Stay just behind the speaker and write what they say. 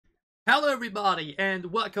Hello everybody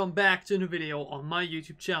and welcome back to a new video on my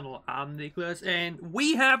YouTube channel. I'm Nicholas and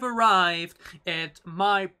we have arrived at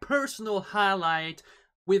my personal highlight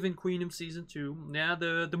within Queendom Season 2. Now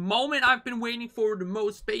the moment I've been waiting for the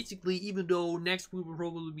most, basically, even though next week will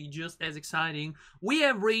probably be just as exciting. We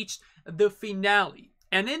have reached the finale.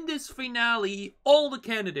 And in this finale, all the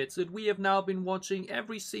candidates that we have now been watching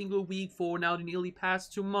every single week for now the nearly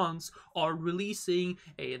past 2 months are releasing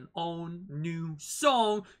an own new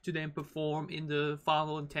song to then perform in the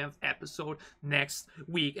final and 10th episode next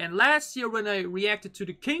week. And last year when I reacted to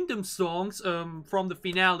the Queendom songs from the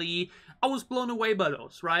finale, I was blown away by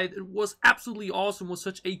those, right? It was absolutely awesome. It was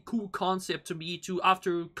such a cool concept to me to,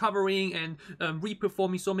 after covering and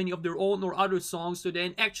re-performing so many of their own or other songs, to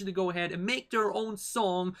then actually go ahead and make their own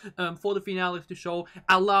song for the finale of the show.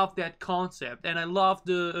 I love that concept, and I love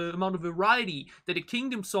the amount of variety that the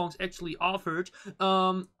Queendom songs actually offered.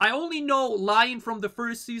 I only know Lion from the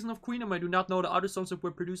first season of Queendom. I do not know the other songs that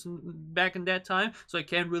were produced back in that time, so I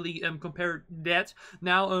can't really compare that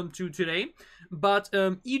now to today. But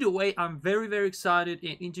either way, I'm very excited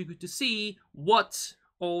and eager to see what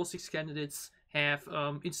all 6 candidates have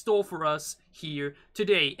in store for us here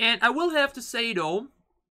today. And I will have to say though,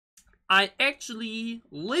 I actually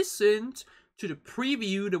listened to the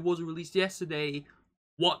preview that was released yesterday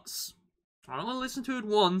once. I only listened to it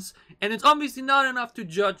once, and it's obviously not enough to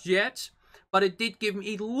judge yet, but it did give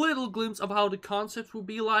me a little glimpse of how the concepts will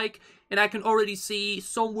be like, and I can already see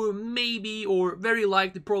somewhere maybe or very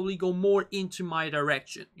likely probably go more into my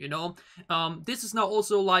direction, you know? This is now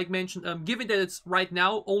also, like mentioned, given that it's right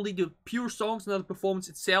now only the pure songs, not the performance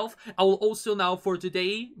itself, I will also now for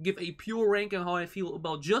today give a pure rank on how I feel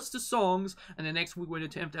about just the songs, and the next week when the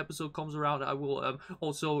 10th episode comes around, I will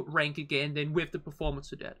also rank again then with the performance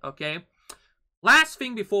to that, okay? Last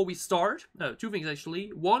thing before we start, 2 things actually.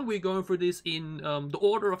 One, we're going for this in the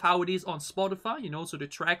order of how it is on Spotify, you know, so the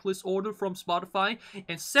tracklist order from Spotify.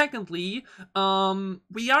 And secondly,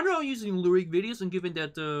 we are now using lyric videos, and given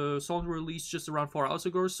that the songs were released just around 4 hours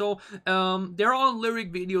ago or so, there are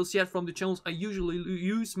lyric videos yet from the channels I usually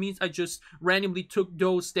use, means I just randomly took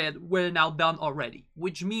those that were now done already,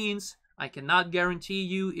 which means I cannot guarantee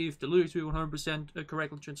you if the lyrics will be 100%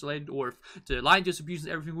 correctly translated, or if the line distribution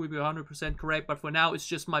and everything will be 100% correct. But for now, it's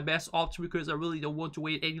just my best option because I really don't want to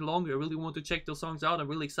wait any longer. I really want to check those songs out. I'm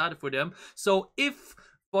really excited for them. So if,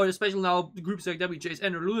 for especially now, the groups like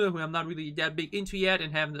WJSN or LOONA, who I'm not really that big into yet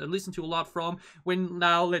and haven't listened to a lot from, when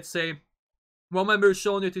now, let's say, one member is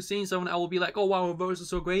showing it to seeing someone, I will be like, oh wow, her verse is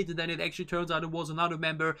so great, and then it actually turns out it was another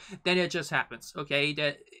member. Then it just happens, okay?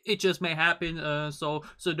 That it just may happen. So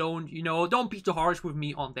don't, you know, don't be too harsh with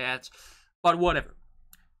me on that. But whatever.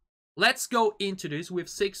 Let's go into this with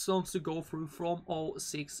 6 songs to go through from all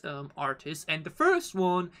 6 artists, and the first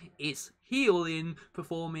one is Hyolyn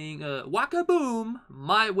performing Waka Boom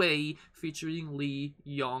My Way featuring Lee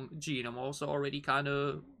Young-jin. I'm also already kind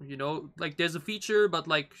of, you know, like there's a feature, but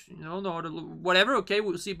like, you know, no, whatever. Okay,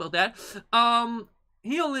 we'll see about that. Hyolyn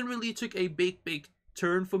really took a big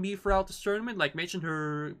turn for me throughout this tournament. Like mentioned,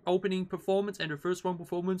 her opening performance and her first one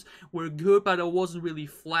performance were good, but I wasn't really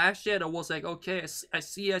flashed yet. I was like, okay, I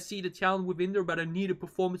see the talent within her, but I need a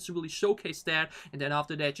performance to really showcase that. And then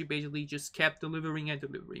after that, she basically just kept delivering and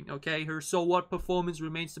delivering. Okay, her So What performance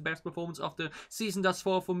remains the best performance of the season thus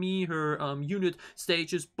far for me. Her unit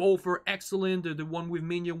stages both were excellent. The one with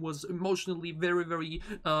Minion was emotionally very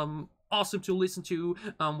awesome to listen to,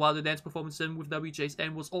 while the dance performance then with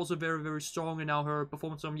WJSN was also very strong, and now her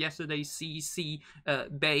performance from yesterday's CC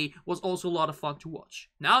Bay was also a lot of fun to watch.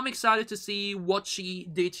 Now I'm excited to see what she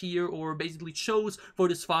did here, or basically chose for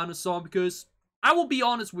this final song, because I will be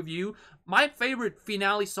honest with you, my favorite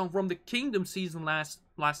finale song from the Queendom season last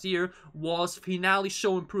year was Finale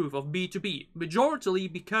Show and Proof of B2B. Majority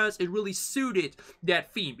because it really suited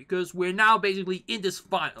that theme, because we're now basically in this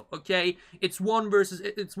final, okay? It's one versus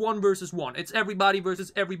one. It's everybody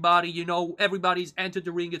versus everybody, you know, everybody's entered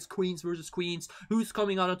the ring. It's queens versus queens. Who's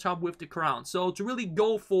coming out on top with the crown? So to really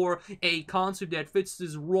go for a concept that fits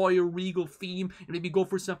this royal regal theme, and maybe go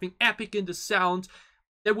for something epic in the sound,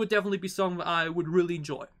 that would definitely be something I would really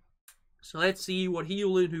enjoy. So let's see what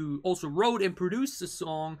Hyolyn, who also wrote and produced the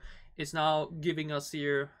song, is now giving us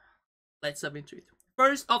here. Let's dive into it.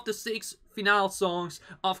 First of the 6 finale songs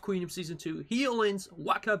of Queendom Season 2, Hyolyn's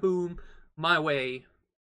Waka Boom My Way.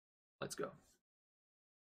 Let's go.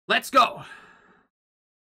 Let's go!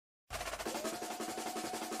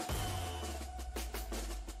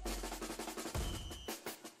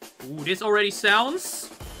 Ooh, this already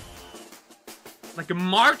sounds like a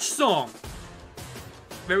march song.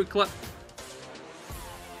 Very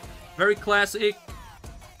classic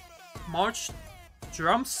march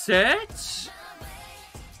drum set.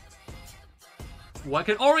 Well, I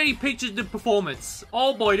can already picture the performance.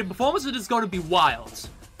 Oh boy, the performance is going to be wild.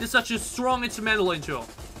 This is such a strong instrumental intro.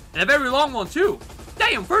 And a very long one too.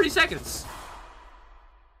 Damn, 30 seconds.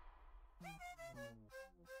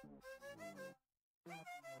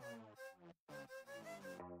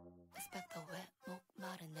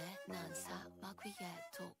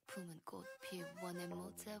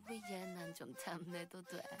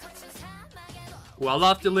 Well, I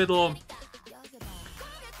love the little...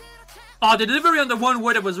 Oh, the delivery on the one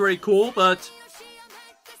word was very cool, but...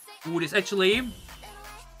 Ooh, this actually...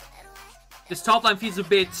 This top line feels a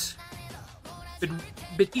bit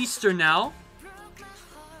Eastern now.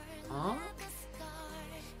 Huh?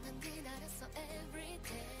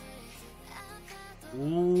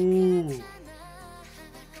 Ooh.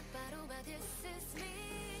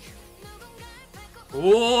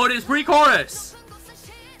 Oh, this pre-chorus.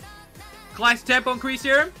 Classic tempo increase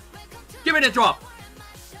here. Give it a drop.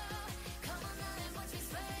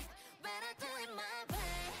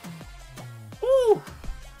 Ooh.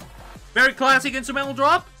 Very classic instrumental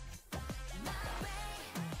drop.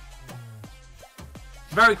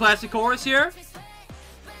 Very classic chorus here.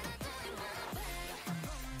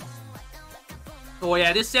 Oh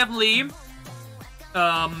yeah, this definitely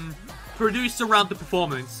produced around the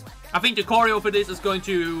performance. I think the choreo for this is going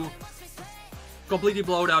to completely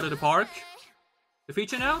blow it out of the park. The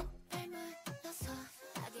feature now?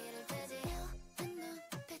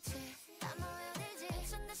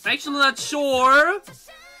 Actually not sure.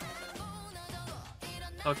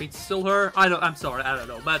 Okay, it's still her. I'm sorry, I don't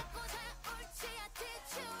know, but...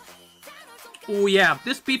 Oh yeah,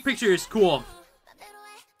 this beat picture is cool.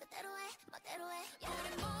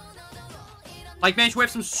 Like, man, we have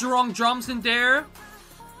some strong drums in there.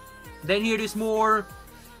 Then here this more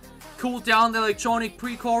cooled down electronic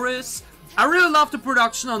pre-chorus. I really love the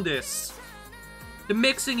production on this. The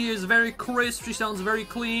mixing here is very crisp, she sounds very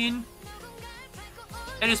clean.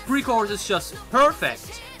 And his pre-chorus is just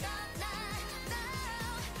perfect.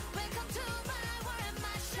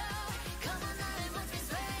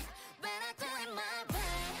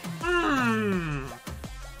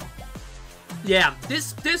 Yeah,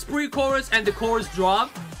 this pre-chorus and the chorus drop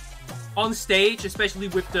on stage, especially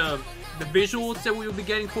with the visuals that we will be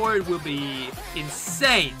getting for it, will be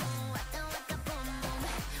insane.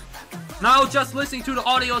 Now, just listening to the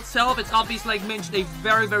audio itself, it's obviously, like mentioned, a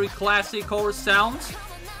very, very classic chorus sound.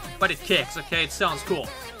 But it kicks, okay? It sounds cool.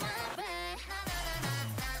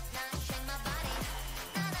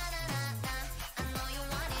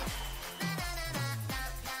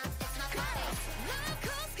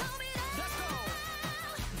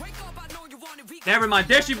 Never mind,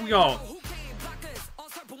 there she go.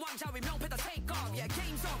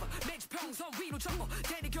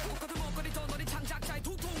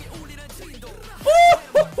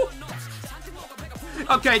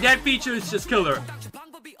 Okay, that feature is just killer.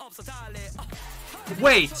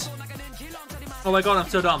 Wait. Oh my god, I'm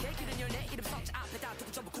so dumb.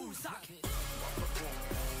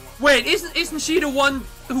 Wait, isn't she the one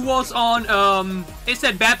who was on is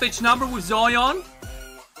that Bad Bitch Number with Zion?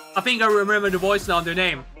 I think I remember the voice now, their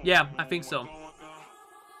name. Yeah, I think so.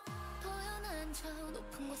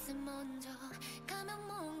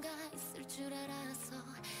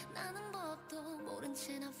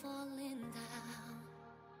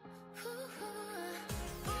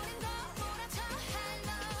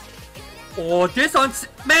 Oh, this on...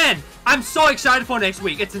 Man, I'm so excited for next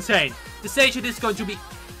week. It's insane. The stage is going to be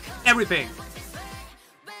everything.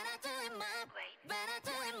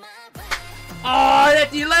 Oh,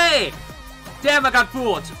 that delay! Damn, I got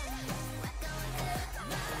fooled.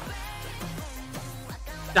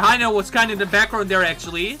 The high note was kind of in the background there,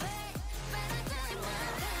 actually.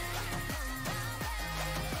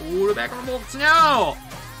 Oh, the background vocals now!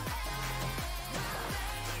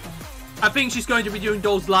 I think she's going to be doing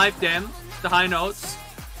those live then. The high notes.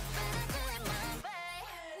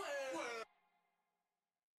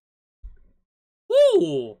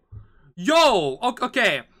 Ooh! Yo!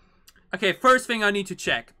 Okay. Okay, first thing I need to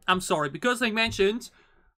check. I'm sorry, because like mentioned,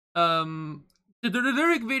 the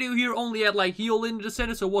lyric video here only had like Hyolyn in the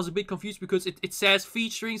center, so I was a bit confused because it says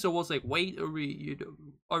featuring, so I was like, wait, are we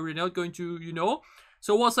not going to, you know?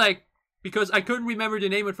 So it was like, because I couldn't remember the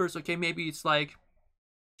name at first, okay, maybe it's like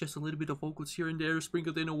just a little bit of vocals here and there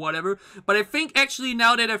sprinkled in or whatever. But I think actually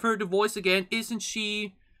now that I've heard the voice again, isn't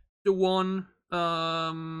she the one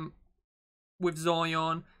with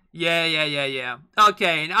Zion? Yeah.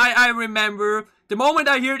 Okay, and I remember The moment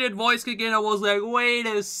I hear that voice kick in, I was like, wait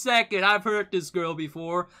a second, I've heard this girl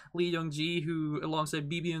before. Lee Young-ji, who alongside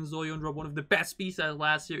BB and Zoyeon dropped one of the best B-sides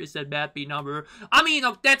last year, is that Bad B number. I mean,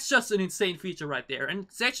 that's just an insane feature right there, and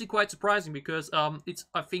it's actually quite surprising because it's,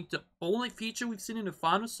 I think, the only feature we've seen in the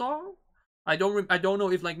final song. I don't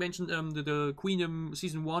know if, like mentioned, the Queendom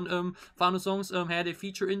season 1 final songs had a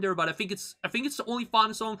feature in there, but I think it's the only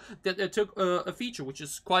final song that took a feature, which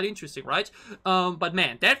is quite interesting, right? But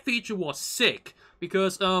man, that feature was sick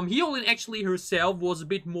because Hyolyn actually herself was a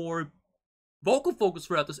bit more vocal focus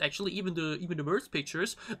throughout this, actually, even the verse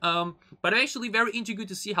pictures. But I'm actually very intrigued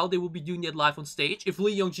to see how they will be doing that live on stage. If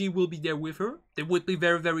Lee Young-ji will be there with her, that would be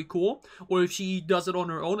very, very cool. Or if she does it on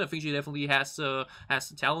her own, I think she definitely has the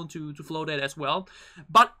talent to flow that as well.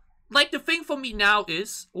 But like the thing for me now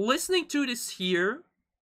is listening to this here,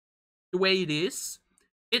 the way it is,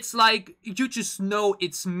 it's like you just know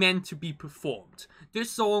it's meant to be performed.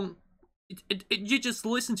 This song, you just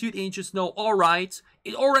listen to it and you just know, alright,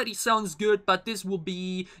 it already sounds good, but this will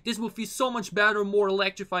feel so much better, more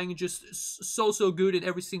electrifying, and just so good in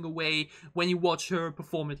every single way when you watch her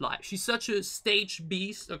perform it live. She's such a stage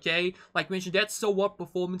beast, okay? Like mentioned, that So What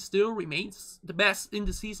performance still remains the best in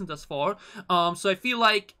the season thus far. So I feel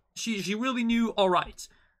like she really knew, alright,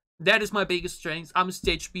 that is my biggest strength. I'm a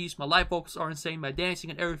stage beast. My live vocals are insane. My dancing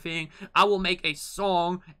and everything. I will make a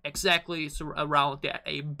song exactly around that.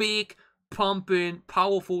 A big, pumping,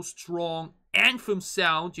 powerful, strong anthem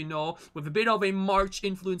sound, you know, with a bit of a march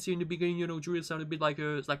influence here in the beginning, you know. Julia sounded a bit like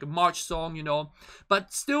a march song, you know,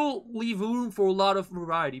 but still leave room for a lot of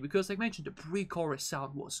variety because, like I mentioned, the pre-chorus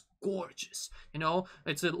sound was gorgeous, you know.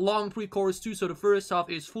 It's a long pre-chorus too, so the first half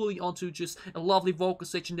is fully onto just a lovely vocal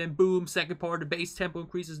section, then boom, second part, the bass tempo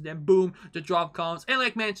increases, then boom, the drop comes, and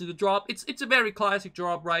like mentioned, the drop, it's a very classic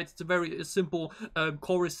drop, right? It's a very simple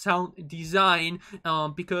chorus sound design,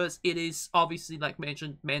 because it is obviously, like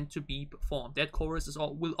mentioned, meant to be performed. That chorus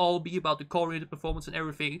will all be about the choreographed performance and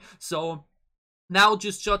everything. So now,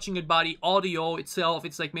 just judging it by the audio itself,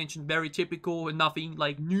 it's like mentioned, very typical and nothing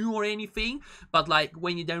like new or anything. But like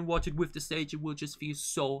when you then watch it with the stage, it will just feel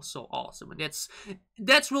so awesome. And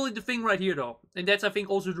that's really the thing right here, though. And that's, I think,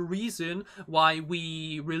 also the reason why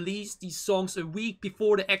we released these songs a week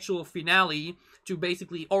before the actual finale, to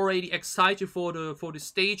basically already excite you for the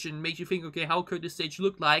stage and make you think, okay, how could the stage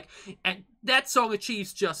look like? And that song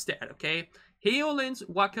achieves just that, okay? Hyolyn's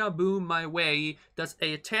Waka Boom My Way does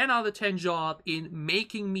a 10 out of 10 job in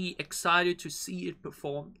making me excited to see it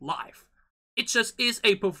performed live. It just is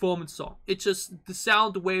a performance song. It's just the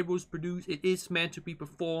sound, the way it was produced, it is meant to be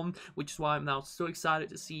performed, which is why I'm now so excited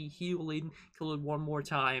to see Hyolyn kill it one more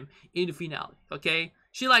time in the finale, okay?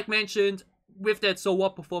 She, like mentioned, with that So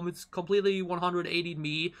What performance, completely 180'd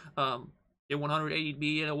me. It 180'd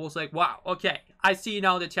me, and I was like, wow, okay, I see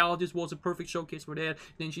now that talent. This was a perfect showcase for that.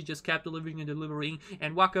 Then she just kept delivering and delivering,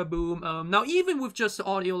 and Waka Boom, now even with just the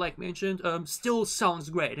audio, like mentioned, still sounds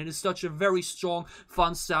great, and it's such a very strong,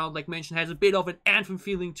 fun sound, like mentioned, has a bit of an anthem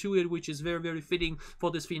feeling to it, which is very fitting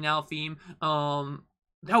for this finale theme.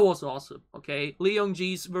 That was awesome, okay? Lee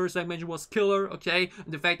Young-ji's verse, I mentioned, was killer, okay?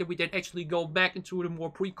 And the fact that we then actually go back into the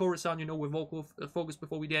more pre-chorus sound, you know, with vocal focus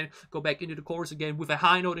before we then go back into the chorus again with a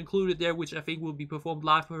high note included there, which I think will be performed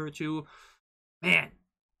live for her too. Man,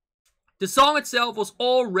 the song itself was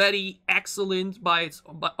already excellent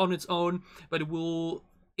on its own, but it will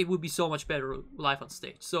be so much better live on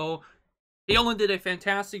stage. So Hyolyn did a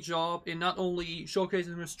fantastic job in not only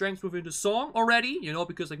showcasing her strengths within the song already, you know,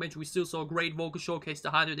 because like mentioned, we still saw a great vocal showcase to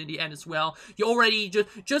hide it in the end as well. You already,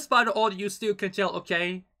 just by the audio, you still can tell,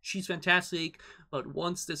 okay, she's fantastic, but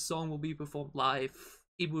once this song will be performed live,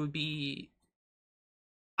 it will be,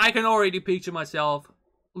 I can already picture myself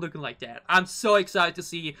looking like that. I'm so excited to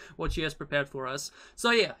see what she has prepared for us. So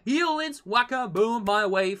yeah, Hyolyn's Waka Boom My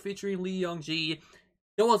Way featuring Lee Young-ji.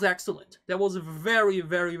 That was excellent. That was a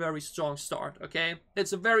very strong start, okay?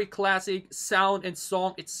 It's a very classic sound and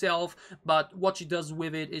song itself, but what she does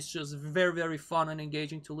with it is just very fun and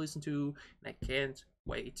engaging to listen to, and I can't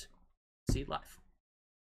wait to see it live.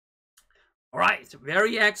 Alright,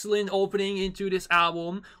 very excellent opening into this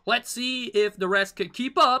album. Let's see if the rest can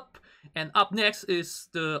keep up. And up next is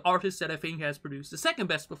the artist that I think has produced the second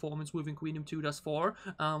best performance within Queendom 2 thus far,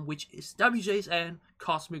 which is WJSN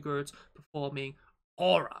TIMECODES performing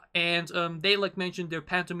Aura. And they, like mentioned, their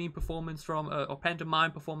pantomime performance from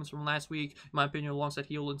last week, in my opinion, alongside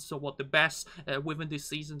Hyolyn, so what the best within this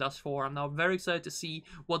season thus far. I'm now very excited to see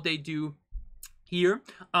what they do here.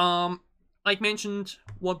 Like mentioned,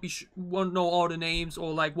 won't know all the names,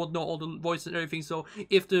 or like won't know all the voices and everything, so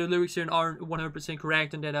if the lyrics here aren't 100%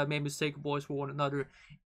 correct and then I made mistake voice for one another,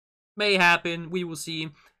 may happen. We will see.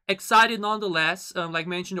 Excited nonetheless. Like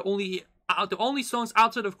mentioned, the only songs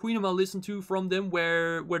outside of Queendom I listened to from them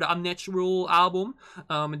were the Unnatural album.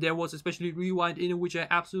 And there was especially Rewind in it, which I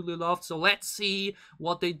absolutely loved. So let's see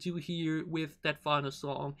what they do here with that final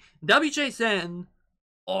song. WJSN,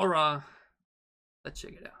 Aura. Let's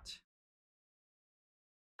check it out.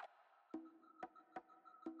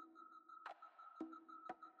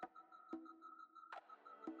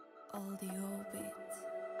 All the orbit,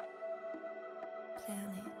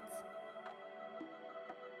 planet,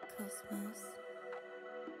 cosmos,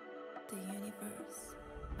 the universe.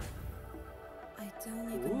 I don't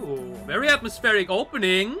even know the moment, very atmospheric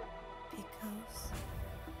opening. because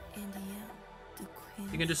in the end, the queen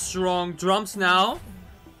You get the strong drums now.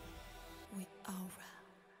 with aura.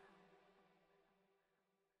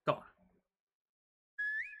 Go on.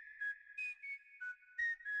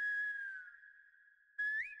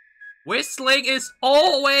 Whistling is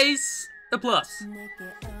always a plus.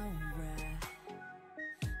 내게 aura,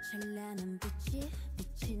 찬란한 빛이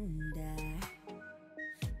비친다.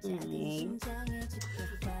 작은 심장에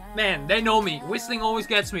지켜봐. Man, they know me. Whistling always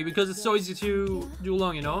gets me because it's so easy to do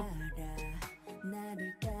along, you know?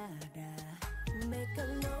 나를 따라 make a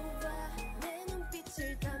nova 내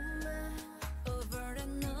눈빛을 담아 over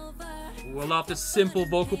and over. We love the simple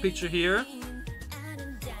vocal picture here.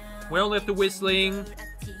 We only have the whistling,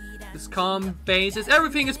 this calm basses,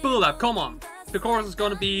 everything is built up. Come on, the chorus is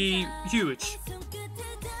gonna be huge.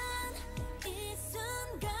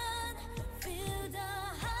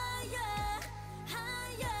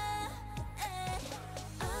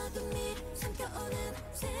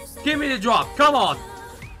 Give me the drop, come on.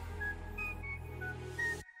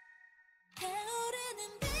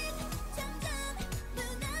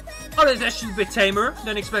 Oh, that's actually a bit tamer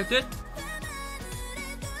than expected.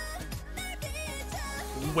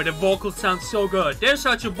 Where the vocals sound so good. They're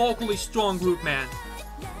such a vocally strong group, man.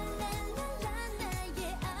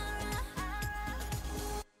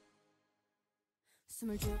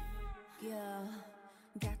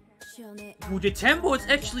 Ooh, the tempo is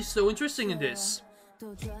actually so interesting in this.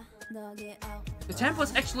 The tempo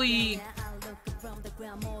is actually...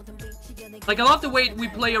 like, I love the way we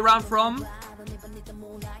play around from.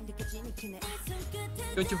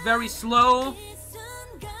 Going to very slow.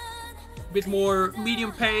 Bit more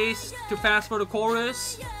medium pace to fast for the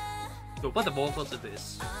chorus. But the vocals of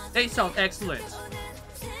this, they sound excellent.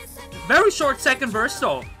 Very short second verse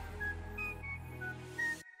though.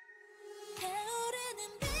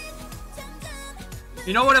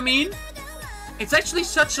 You know what I mean? It's actually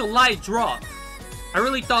such a light drop. I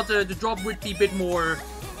really thought the drop would be a bit more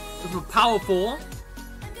powerful.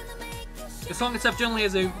 The song itself generally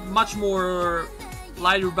has a much more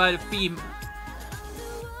lighter by the theme.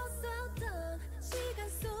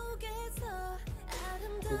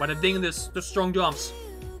 But I'm digging the strong drums.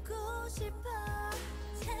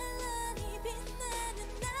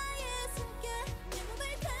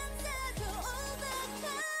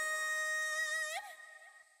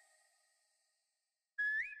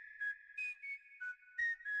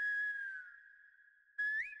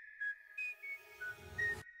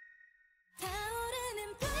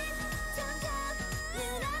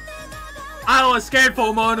 I was scared for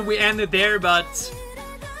a moment we ended there, but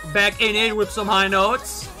back in it with some high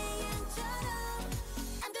notes.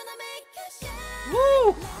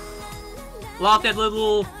 Woo! Love that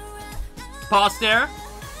little pause there.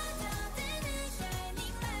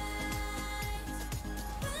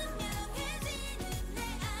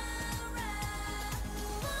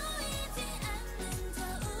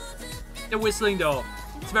 The whistling though,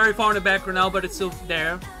 it's very far in the background now, but it's still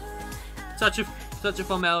there. Such a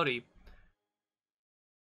fun melody.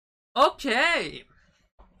 Okay.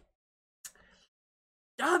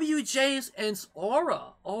 WJSN's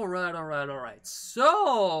Aura. Alright.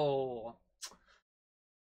 So,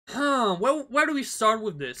 where do we start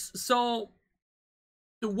with this? So,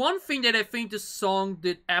 the one thing that I think this song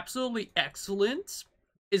did absolutely excellent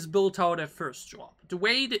is built out at first drop. The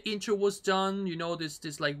way the intro was done, you know,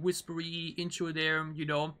 this like whispery intro there, you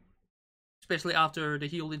know, especially after the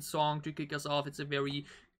Hyolyn song to kick us off. It's a very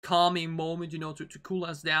calming moment, you know, to cool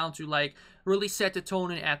us down, to like really set the tone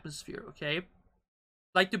and atmosphere, okay?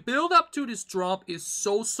 Like the build up to this drop is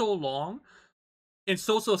so long and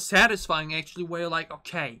so satisfying actually, where you're like,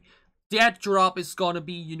 okay, that drop is gonna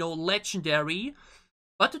be, you know, legendary,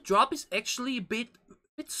 but the drop is actually a bit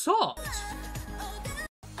soft.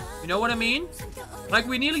 You know what I mean? Like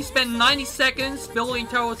we nearly spent 90 seconds building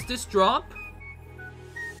towards this drop.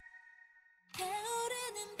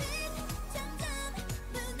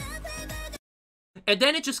 And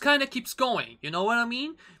then it just kind of keeps going, you know what I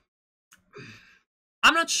mean?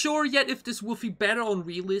 I'm not sure yet if this will feel better on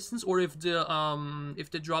re-listens or if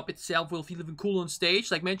the drop itself will feel even cooler on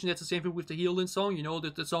stage. Like mentioned, that's the same thing with the Hyolyn song. You know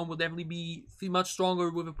that the song will definitely feel much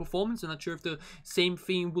stronger with a performance. I'm not sure if the same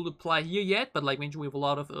thing will apply here yet, but like mentioned, we have a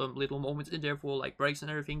lot of little moments in there for like breaks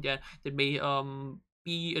and everything that may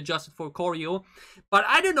be adjusted for choreo. But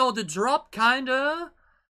I don't know, the drop kinda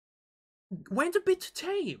went a bit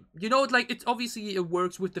tame. You know, like, it obviously it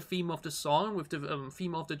works with the theme of the song, with the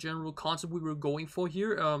theme of the general concept we were going for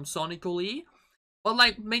here, sonically. But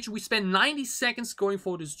like mentioned, we spent 90 seconds going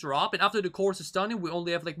for this drop, and after the chorus is done, we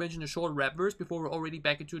only have, like mentioned, a short rap verse before we're already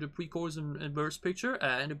back into the pre-chorus and verse picture,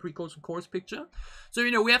 and the pre-chorus and chorus picture. So,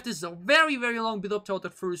 you know, we have this very, very long build up till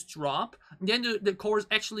the first drop, and then the chorus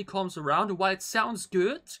actually comes around, and while it sounds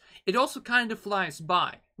good, it also kind of flies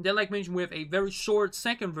by. And then, like mentioned, we have a very short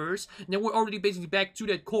second verse, and then we're already basically back to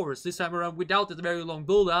that chorus, this time around without that very long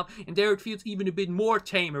build-up, and there it feels even a bit more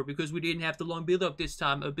tamer, because we didn't have the long build-up this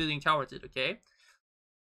time, building towards it, okay?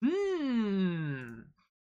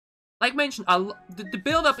 Like mentioned, the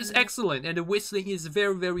build-up is excellent, and the whistling is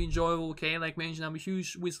very, very enjoyable, okay? Like mentioned, I'm a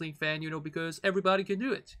huge whistling fan, you know, because everybody can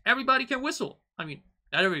do it. Everybody can whistle. I mean,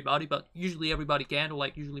 not everybody, but usually everybody can, or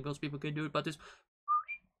like usually most people can do it, but this...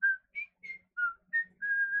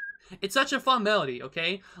 It's such a fun melody,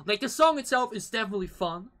 okay? Like, the song itself is definitely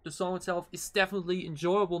fun. The song itself is definitely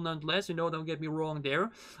enjoyable nonetheless, you know, don't get me wrong there.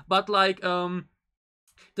 But, like,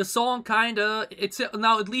 the song kinda, it's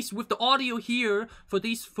now at least with the audio here, for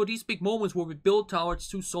these big moments where we build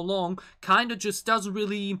towards so long, kinda just doesn't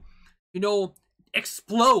really, you know,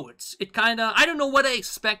 explodes. It kinda, I don't know what I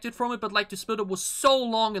expected from it, but like the build-up was so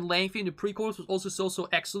long and lengthy, and the pre-chorus was also so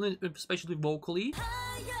excellent, especially vocally.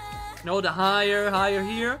 You know, the higher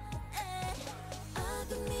here.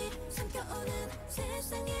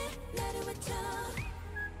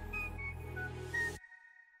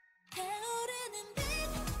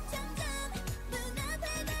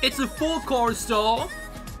 It's a full chorus though,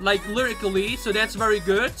 like lyrically, so that's very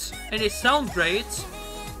good, and they sound great.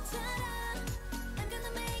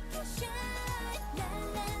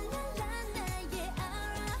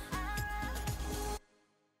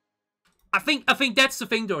 I think that's the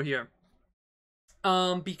thing though here.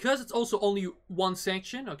 Because it's also only one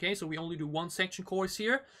section, okay, so we only do one section chorus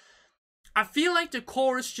here. I feel like the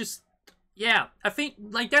chorus just, yeah, I think,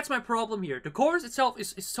 like, that's my problem here. The chorus itself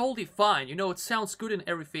is totally fine, you know, it sounds good and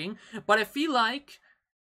everything, but I feel like,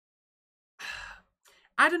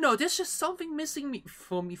 I don't know, there's just something missing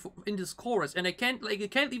for me in this chorus, and I can't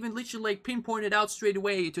even literally, like, pinpoint it out straight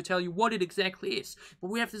away to tell you what it exactly is.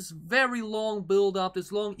 But we have this very long build-up,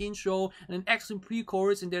 this long intro, and an excellent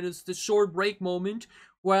pre-chorus, and then there's this short break moment,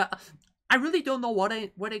 where I really don't know what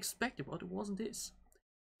I expected, but it wasn't this.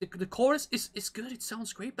 The chorus is good, it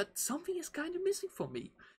sounds great, but something is kind of missing for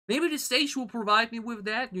me. Maybe the stage will provide me with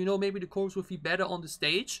that, you know, maybe the chorus will be better on the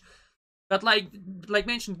stage. But like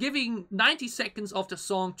mentioned, giving 90 seconds of the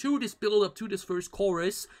song to this build-up, to this first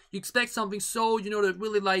chorus, you expect something so, you know, that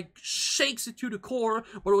really, like, shakes it to the core,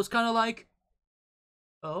 where it was kind of like,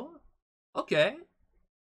 oh, okay,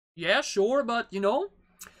 yeah, sure, but, you know,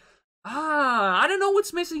 I don't know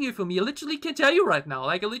what's missing here for me. I literally can't tell you right now.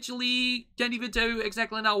 Like, I literally can't even tell you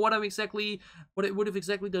exactly now what it would have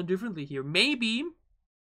exactly done differently here. Maybe,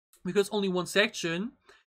 because only one section,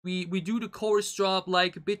 we do the chorus drop,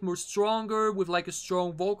 like, a bit more stronger, with, like, a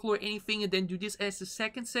strong vocal or anything, and then do this as the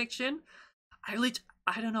second section. I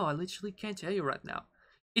don't know, I literally can't tell you right now.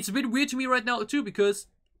 It's a bit weird to me right now, too, because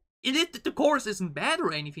the chorus isn't bad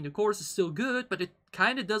or anything. The chorus is still good, but it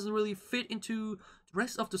kind of doesn't really fit into the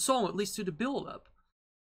rest of the song, at least to the build-up.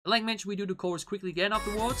 Like mentioned, we do the chorus quickly again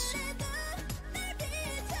afterwards.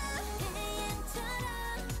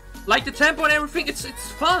 Like the tempo and everything, it's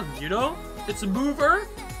fun, you know? It's a mover,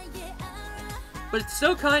 but it's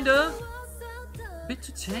still kinda a bit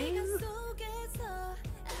too tame.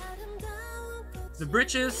 The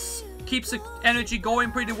bridges keeps the energy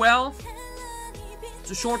going pretty well.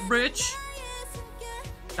 It's a short bridge.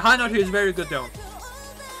 The high note here is very good though.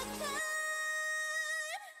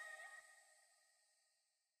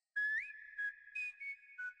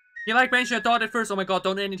 Yeah, like mentioned, I thought at first, oh my god,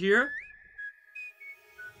 don't end it here.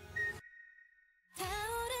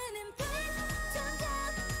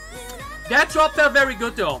 That drop felt very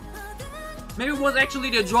good though. Maybe it was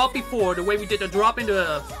actually the drop before, the way we did the drop in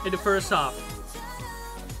the first half.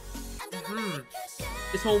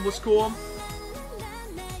 This one was cool.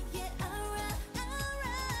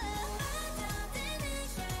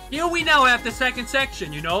 Here we now have the second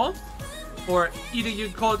section, you know? Or either you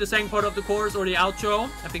call it the second part of the chorus or the outro.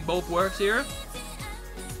 I think both works here.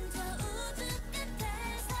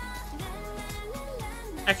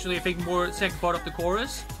 actually, I think, more second part of the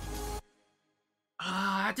chorus.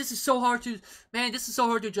 This is so hard to... Man, this is so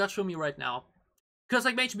hard to judge for me right now. Because,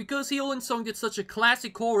 like mentioned, because Hyolyn's song did such a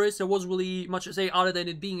classic chorus, there wasn't really much to say other than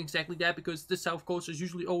it being exactly that, because this type of chorus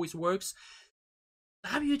usually always works.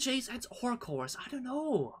 WJSN's or chorus, I don't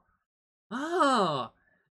know.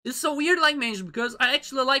 It's so weird, like mentioned, because I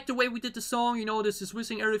actually like the way we did the song. You know, this is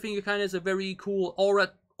whistling everything. It kind of has a very cool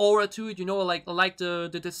aura to it. You know, I like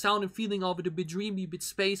the sound and feeling of it, a bit dreamy, a bit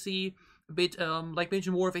spacey. A bit, like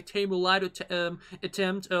mentioned, more of a tame light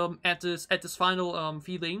attempt at this final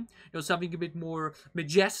feeling. You know, something a bit more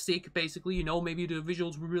majestic, basically. You know, maybe the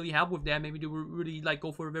visuals will really help with that. Maybe they will really like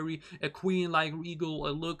go for a very queen-like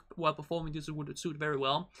regal look while performing this. It would suit very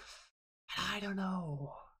well. I don't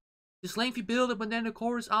know. This lengthy build-up and then the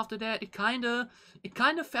chorus after that, it kind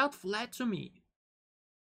of felt flat to me.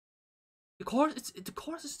 The chorus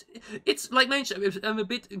is, it's like mentioned, I'm a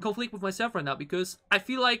bit in conflict with myself right now, because I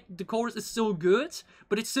feel like the chorus is still good,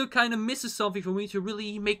 but it still kind of misses something for me to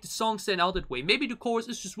really make the song stand out that way. Maybe the chorus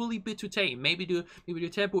is just really a bit too tame. Maybe the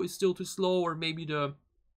tempo is still too slow, or maybe the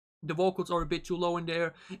vocals are a bit too low in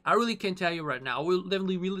there. I really can't tell you right now. We'll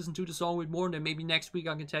definitely re-listen to the song with more, and then maybe next week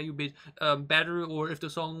I can tell you a bit better, or if the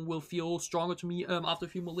song will feel stronger to me after a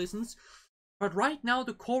few more listens. But right now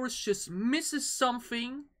the chorus just misses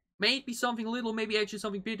something. Maybe something little, maybe actually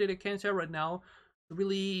something big that I can't tell right now. To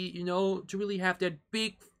really, you know, to really have that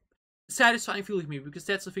big, satisfying feeling with me. Because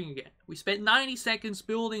that's the thing again. We spent 90 seconds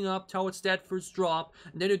building up towards that first drop.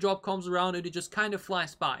 And then the drop comes around and it just kind of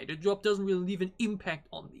flies by. The drop doesn't really leave an impact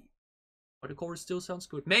on me. But the chorus still sounds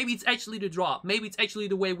good. Maybe it's actually the drop. Maybe it's actually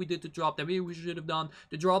the way we did the drop. That maybe we should have done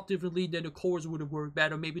the drop differently. Then the chorus would have worked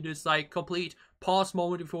better. Maybe this like complete pause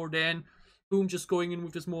moment before then. Boom, just going in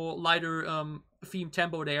with this more lighter theme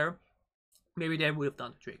tempo there. Maybe that would have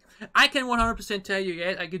done the trick. I can 100% tell you,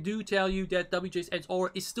 I do tell you that WJSN's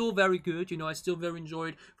aura is still very good. You know, I still very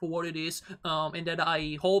enjoyed for what it is. And that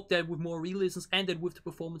I hope that with more re-listens and that with the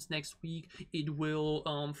performance next week, it will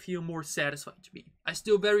feel more satisfying to me. I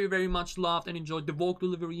still very, very much loved and enjoyed the vocal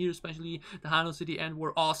delivery here, especially the highlights at the end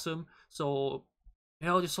were awesome. So, you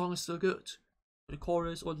know, the song is still good. The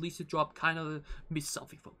chorus, or at least the drop, kind of missed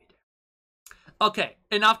something for me. Okay,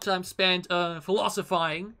 enough time spent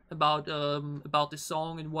philosophizing about this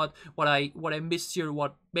song and what I missed here,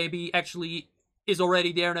 what maybe actually is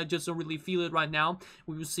already there and I just don't really feel it right now.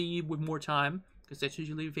 We will see with more time, because that's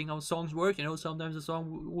usually the thing how songs work. You know, sometimes a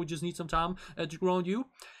song will just need some time to grow on you.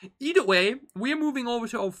 Either way, we're moving over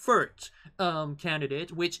to our third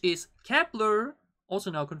candidate, which is Kep1er, also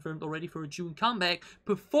now confirmed already for a June comeback,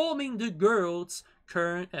 performing the girls'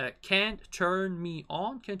 Can't Turn Me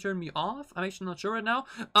On, Can't Turn Me Off. I'm actually not sure right now.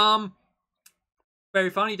 Very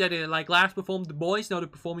funny that they like last performed the boys, now they're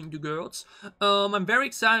performing the girls. I'm very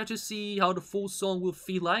excited to see how the full song will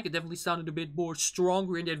feel like. It definitely sounded a bit more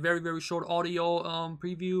stronger in that very, very short audio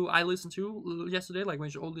preview I listened to yesterday. Like when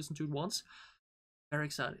you all listened to it once. Very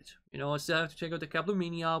excited. You know, I still have to check out the Kep1er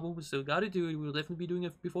mini album. We still gotta do it. We'll definitely be doing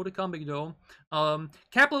it before the comeback though.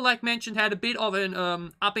 Kep1er, like mentioned, had a bit of an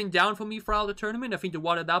up and down for me throughout the tournament. I think the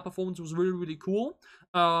Waka performance was really, really cool.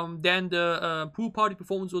 Then the pool party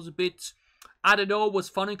performance was a bit, I don't know, was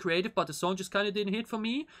fun and creative, but the song just kind of didn't hit for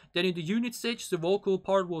me. Then in the unit stage, the vocal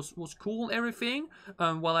part was cool and everything.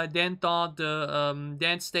 While I then thought the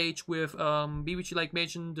dance stage with VIVIZ, like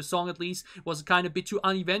mentioned, the song at least, was kind of a bit too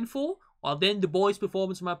uneventful. While then the boys'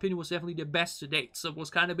 performance, in my opinion, was definitely the best to date. So it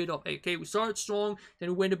was kind of a bit of, okay, we started strong, then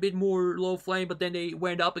we went a bit more low flame, but then they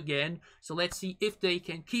went up again. So let's see if they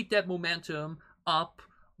can keep that momentum up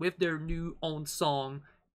with their new own song,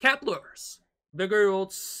 Kep1er's The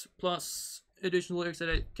Girls, plus additional lyrics that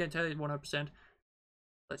I can't tell you 100%.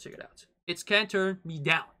 Let's check it out. It's Can't Turn Me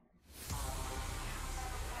Down.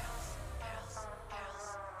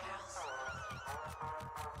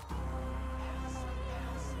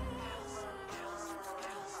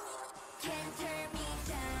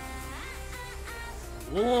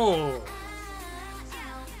 Whoa!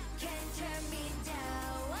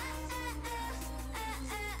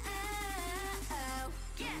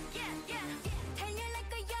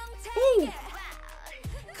 Ooh.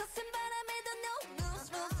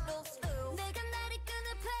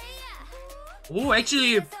 Ooh,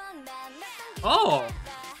 actually, oh,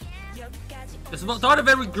 it's not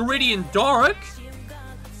very gritty and dark.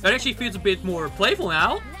 It actually feels a bit more playful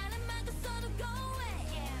now.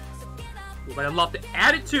 Ooh, but I love the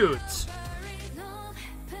attitudes.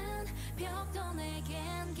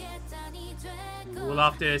 Ooh,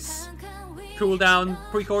 love this cool down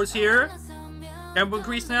pre-chorus here. Tempo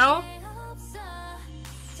increase now.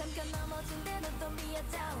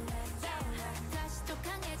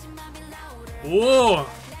 Whoa!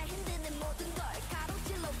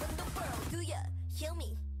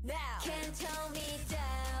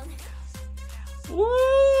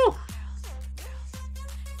 Woo!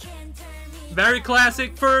 Very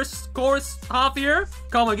classic first chorus half here.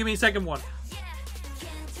 Come on, give me a second one.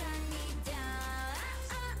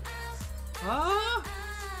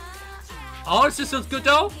 Oh, this sounds good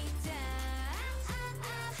though.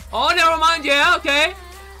 Oh, never mind. Yeah, okay.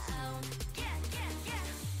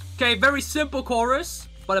 Okay, very simple chorus,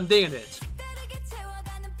 but I'm digging it.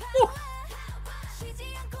 Woo.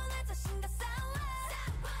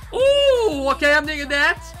 Ooh, okay, I'm digging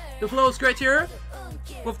that. The flow is great here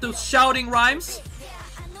with those shouting rhymes.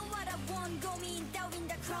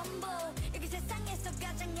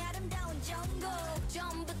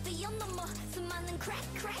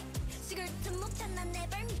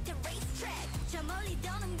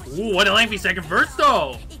 Ooh, what a lengthy second verse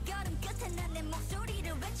though.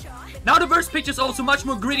 Now the verse pitch is also much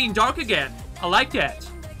more gritty and dark again. I like that.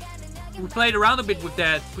 We played around a bit with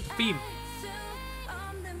that, with the theme.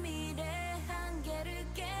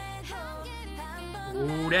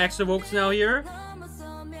 Ooh, the extra vocals now here.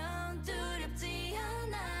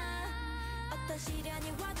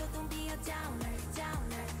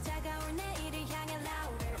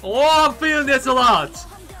 Oh, I'm feeling this a lot.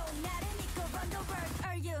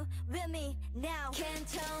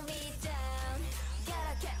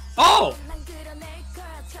 Oh!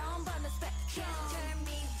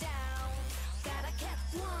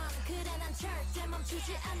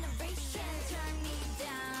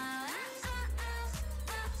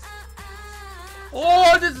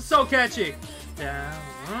 Oh, this is so catchy.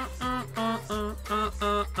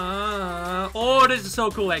 Oh, this is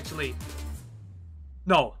so cool, actually.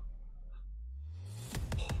 No.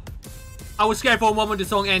 I was scared for a moment the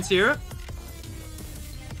song ends here.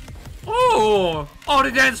 Oh,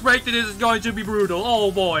 the dance break to this is going to be brutal.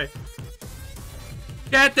 Oh boy.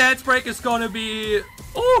 That dance break is gonna be...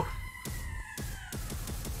 Oh.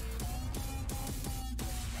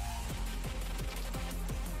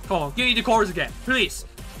 Come on, give me the chorus again, please.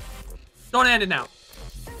 Don't end it now.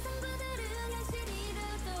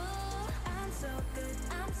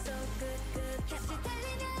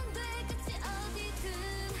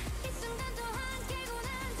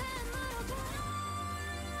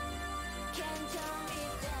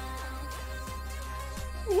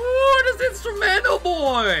 Ooh, this instrumental,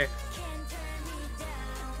 boy!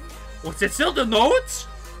 What's it, still the notes?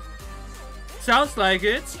 Sounds like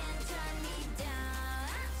it.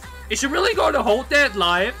 Is she really going to hold that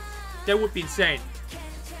live? That would be insane.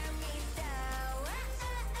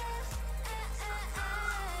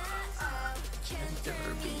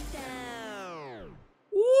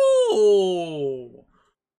 Ooh!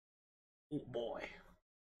 Oh boy.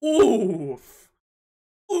 Oof!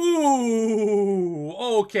 Ooh!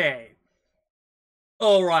 Okay.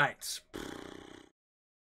 Alright.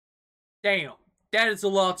 Damn. That is a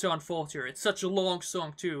lot to unfold here. It's such a long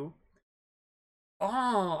song too.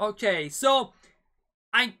 Oh, okay. So,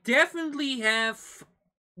 I definitely have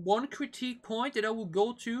one critique point that I will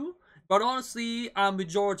go to. But honestly, I'm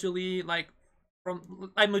majoritarily,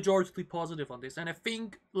 I'm majoritarily positive on this, and I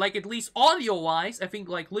think, like, at least audio-wise, I think,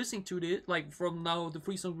 like, listening to this, like, from now the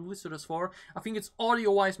 3 songs we listened thus far, I think it's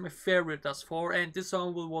audio-wise my favorite thus far, and this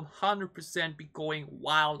song will 100% be going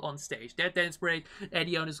wild on stage. That dance break at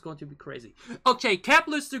the end is going to be crazy. Okay,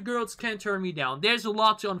 Kep1er, The Girls Can't Turn Me Down. There's a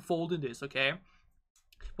lot to unfold in this, okay?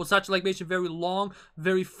 Was such, like, basically very long,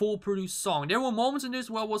 very full-produced song. There were moments in this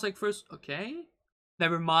where I was like, first, okay,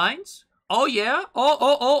 never mind. Oh yeah,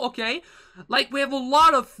 okay. Like, we have a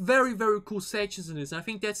lot of very, very cool sections in this, and I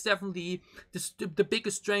think that's definitely the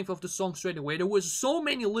biggest strength of the song straight away. There was so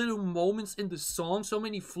many little moments in the song, so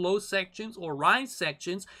many flow sections or rhyme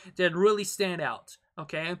sections that really stand out,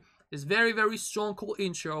 okay? This very, very strong, cool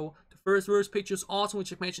intro. The first verse picture is awesome,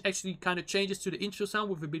 which I mentioned actually kind of changes to the intro sound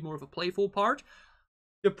with a bit more of a playful part.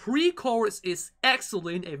 The pre-chorus is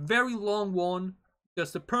excellent, a very long one.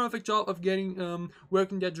 Does the perfect job of getting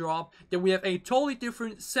working that drop. Then we have a totally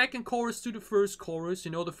different second chorus to the first chorus.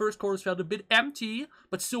 You know, the first chorus felt a bit empty,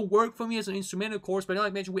 but still worked for me as an instrumental chorus. But like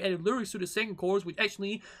I mentioned, we added lyrics to the second chorus, which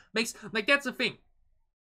actually makes, like, that's the thing.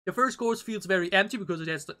 The first chorus feels very empty because it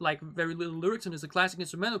has, like, very little lyrics and it's a classic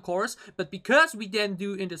instrumental chorus. But because we then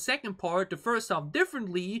do in the second part the first half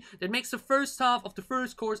differently, that makes the first half of the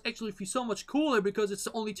first chorus actually feel so much cooler because it's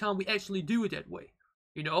the only time we actually do it that way.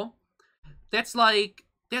 You know? That's like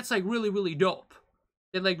really, really dope.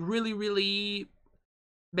 It like really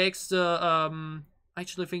makes the I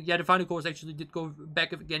actually think, yeah, the final chorus actually did go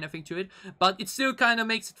back again, I think, to it, but it still kind of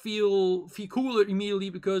makes it feel cooler immediately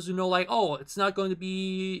because, you know, like, oh, it's not going to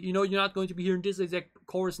be, you know, you're not going to be hearing this exact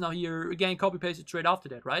chorus now here again, copy paste it straight after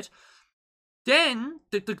that, right? Then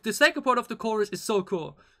the second part of the chorus is so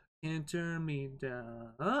cool. Can't turn me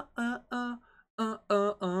down.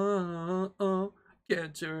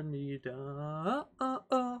 Can't turn me down.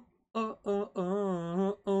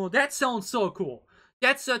 That sounds so cool.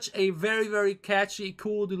 That's such a very, very catchy,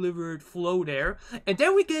 cool delivered flow there. And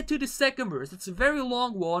then we get to the second verse. It's a very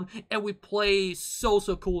long one, and we play so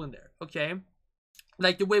cool in there, okay?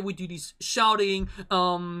 Like the way we do these shouting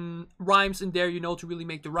rhymes in there, you know, to really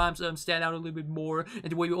make the rhymes stand out a little bit more.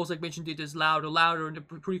 And the way we also, like mentioned, did this louder in the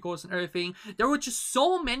pre-chorus and everything. There were just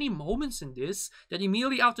so many moments in this that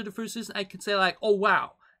immediately after the first listen, I could say like, oh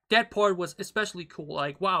wow, that part was especially cool.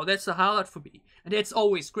 Like, wow, that's a highlight for me. And that's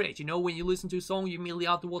always great, you know, when you listen to a song, you immediately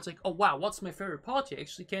afterwards like, oh wow, what's my favorite part? You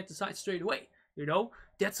actually can't decide straight away, you know?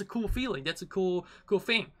 That's a cool feeling. That's a cool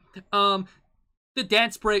thing. The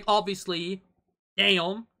dance break, obviously,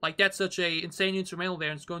 damn, like that's such a insane instrumental there,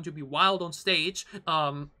 and it's going to be wild on stage.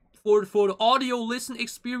 For the audio listen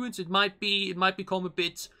experience, it might become a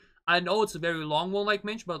bit. I know it's a very long one, like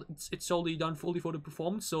mentioned, but it's solely done fully for the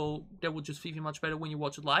performance, so that would just feel much better when you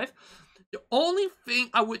watch it live. The only thing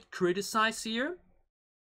I would criticize here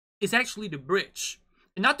is actually the bridge.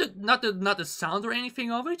 And not the sound or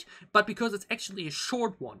anything of it, but because it's actually a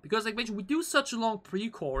short one. Because like mentioned, we do such a long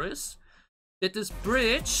pre-chorus that this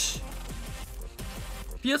bridge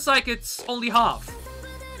feels like it's only half.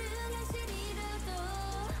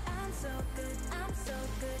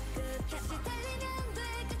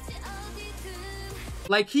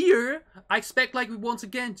 Like here, I expect like we once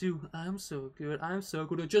again do I'm so good,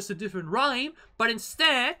 or just a different rhyme, but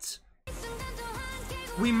instead,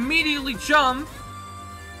 we immediately jump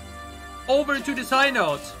over to this high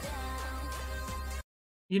note.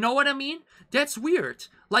 You know what I mean? That's weird.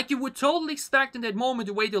 Like you would totally expect in that moment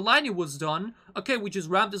the way the lining was done. Okay, we just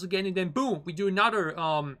ramp this again and then boom, we do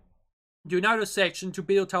another section to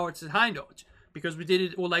build towards the high note. Because we did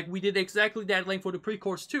it, or like we did exactly that length for the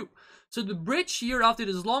pre-chorus too. So the bridge here after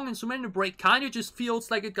this long instrumental break kind of just feels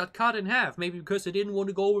like it got cut in half. Maybe because they didn't want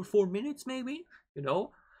to go over 4 minutes, maybe? You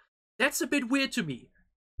know? That's a bit weird to me.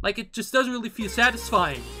 Like it just doesn't really feel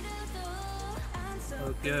satisfying.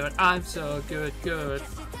 So good, I'm so good.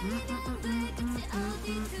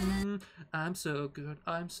 I'm so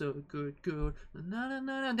good.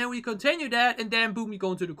 And then we continue that, and then boom, we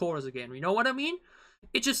go into the chorus again. You know what I mean?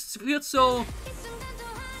 It just feels so.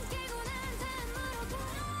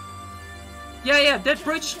 Yeah, that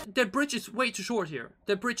bridge is way too short here.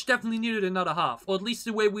 That bridge definitely needed another half, or at least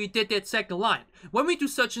the way we did that second line. When we do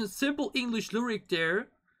such a simple English lyric there,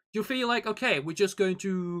 you feel like, okay, we're just going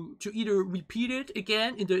to either repeat it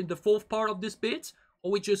again in the fourth part of this bit, or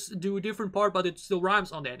we just do a different part, but it still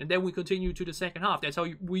rhymes on that, and then we continue to the second half. That's how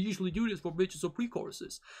we usually do this for bridges or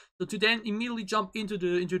pre-choruses. So to then immediately jump into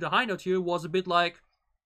the high note here was a bit like,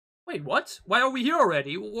 wait, what? Why are we here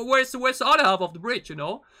already? Where's the other half of the bridge, you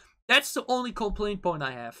know? That's the only complaint point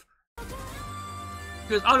I have.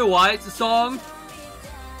 Because otherwise, the song,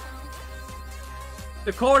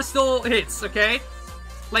 the chorus still hits, okay?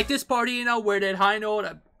 Like this part, you know, where that high note,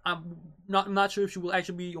 I'm not sure if she will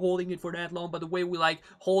actually be holding it for that long, but the way we like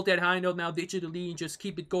hold that high note now digitally and just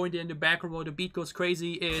keep it going there in the background while the beat goes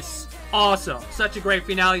crazy is awesome. Such a great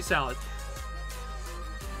finale sound.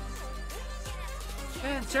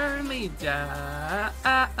 Can't turn me down.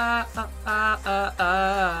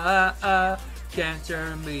 Can't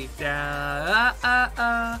turn me down.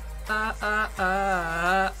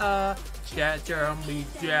 Can't turn me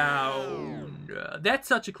down. That's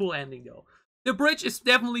such a cool ending though. The bridge is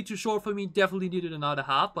definitely too short for me, definitely needed another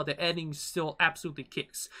half, but the ending still absolutely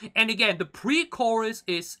kicks. And again, the pre-chorus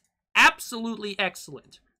is absolutely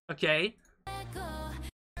excellent, okay?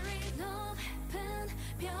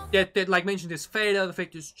 That like mentioned, this fade out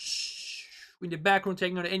effect is in the background,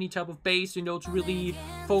 taking on any type of bass, you know, to really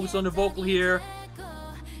focus on the vocal here.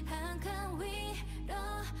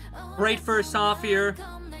 Great first half here,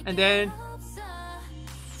 and then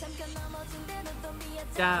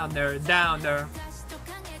down there,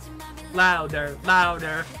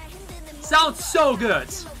 louder. Sounds so good.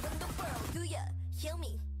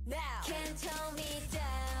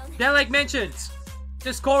 Then, like mentioned,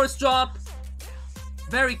 this chorus drop,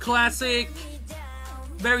 very classic,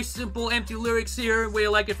 very simple, empty lyrics here. Where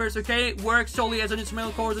like at first, okay, it works solely as an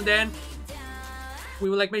instrumental chorus, and then we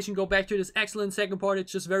will, like mentioned, go back to this excellent second part.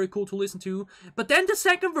 It's just very cool to listen to. But then the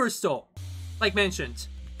second verse, though, like mentioned,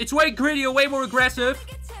 it's way grittier, way more aggressive.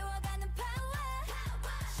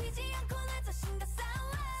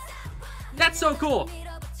 That's so cool.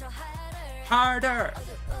 Harder.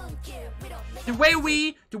 The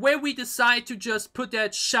way we decide to just put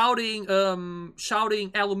that shouting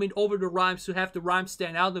element over the rhymes to have the rhymes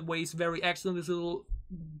stand out that way is very excellent. This little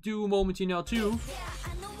duo moment, you know, too.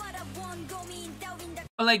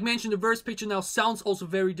 Like mentioned, the verse picture now sounds also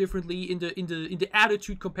very differently in the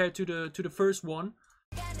attitude compared to the first one.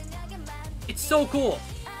 It's so cool.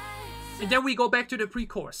 And then we go back to the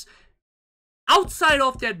pre-chorus. Outside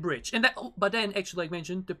of that bridge, and that, but then actually, like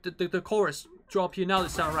mentioned, the chorus drop here now.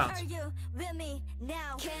 This time around.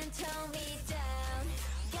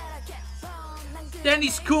 Then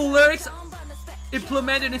these cool lyrics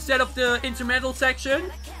implemented instead of the instrumental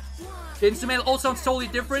section. The instrumental all sounds totally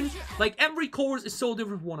different. Like every chorus is so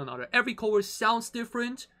different from one another. Every chorus sounds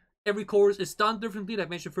different. Every chorus is done differently. Like I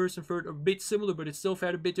mentioned, first and third are a bit similar, but it's still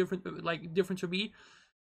fair a bit different. Like different to me.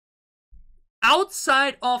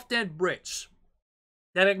 Outside of that bridge,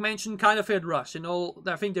 that I mentioned, kind of had rush. You know,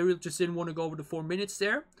 I think they really just didn't want to go over the 4 minutes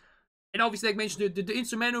there. And obviously, like I mentioned, the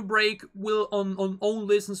instrumental break will on own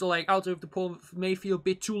listens or like out of the poem may feel a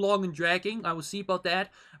bit too long and dragging. I will see about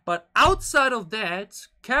that. But outside of that,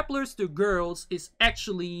 Kep1er's The Girls is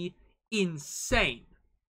actually insane.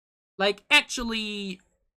 Like actually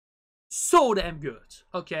so damn good.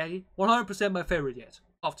 Okay, 100% my favorite yet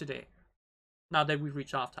of today. Now that we've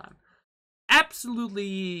reached halftime,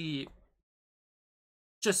 absolutely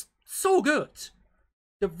just so good.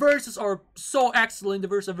 The verses are so excellent. The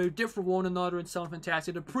verses are very different from one another and sound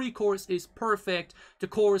fantastic. The pre-chorus is perfect. The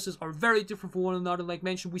choruses are very different from one another. Like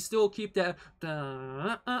mentioned, we still keep the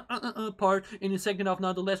part in the second half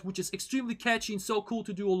nonetheless, which is extremely catchy and so cool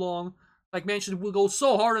to do along. Like mentioned, we'll go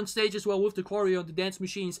so hard on stage as well with the choreo and the dance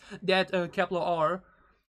machines that Kep1er are.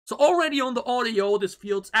 So already on the audio, this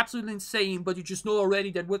feels absolutely insane, but you just know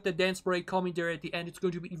already that with the dance break coming there at the end, it's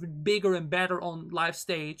going to be even bigger and better on live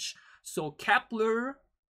stage. So Kep1er,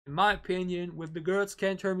 in my opinion, with The Girls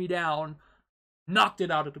Can't Turn Me Down, knocked it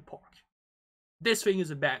out of the park. This thing is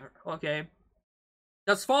a banger, okay?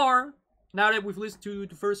 Thus far, now that we've listened to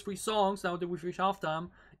the first 3 songs, now that we've reached halftime,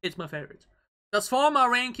 it's my favorite. Thus far, my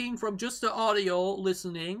ranking from just the audio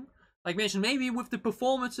listening, like mentioned, maybe with the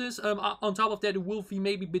performances on top of that, it will be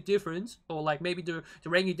maybe a bit different, or like maybe the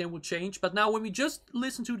ranking then will change. But now when we just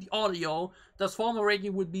listen to the audio, thus far my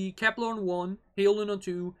ranking would be Kep1er on 1, Hyolyn on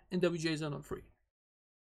 2, and WJSN on 3.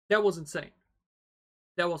 That was insane.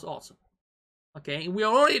 That was awesome. Okay, and we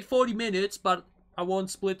are already at 40 minutes, but I won't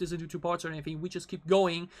split this into 2 parts or anything. We just keep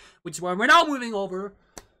going, which is why we're now moving over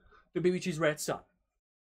to VIVIZ Red Sun.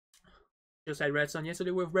 Just had Red Sun yesterday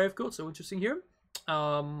with Brave Code, so interesting here.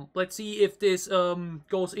 Let's see if this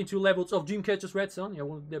goes into levels of Dreamcatcher's Red Sun. Yeah,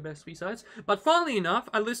 one of their best B-sides. But funnily enough,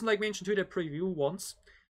 I listened, like mentioned, to that preview once,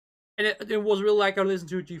 and it was really like I listened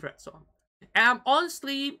to a G-Fred song. And I'm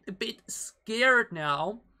honestly a bit scared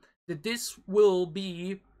now that this will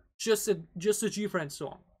be just a G-Fred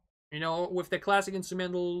song, you know, with the classic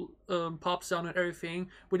instrumental pop sound and everything,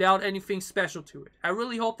 without anything special to it. I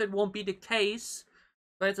really hope that won't be the case.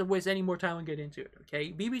 Let's not waste any more time and get into it,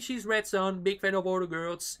 okay? VIVIZ Red Sun, big fan of all the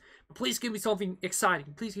girls. But please give me something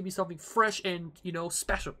exciting. Please give me something fresh and, you know,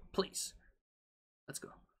 special. Please. Let's go.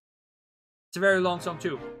 It's a very long song,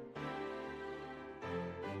 too.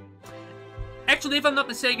 Actually, if I'm not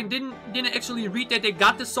mistaken, didn't actually read that they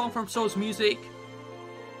got this song from Soul's Music.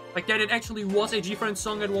 Like that it actually was a G-Friend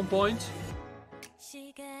song at one point.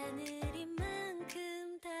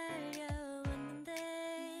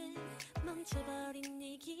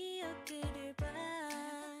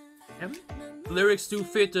 Yep. Lyrics do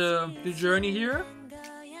fit the journey here.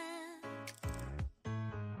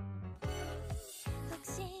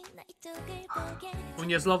 When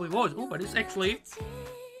he has lovely voice. Oh, but it's actually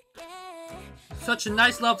such a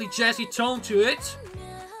nice, lovely jazzy tone to it.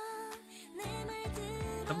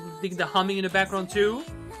 I'm thinking the humming in the background too.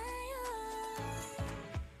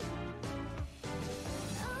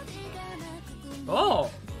 Oh.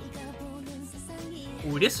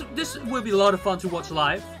 Ooh, this will be a lot of fun to watch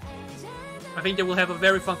live. I think they will have a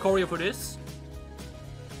very fun choreo for this.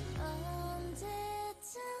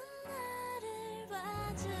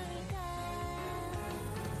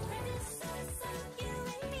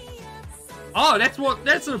 Oh,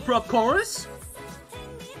 that's a prop chorus.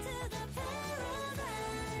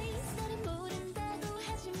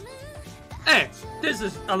 Hey,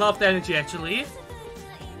 I love the energy actually.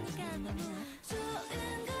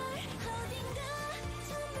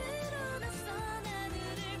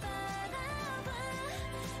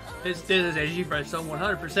 This is a G-Fred song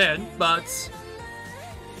 100%, but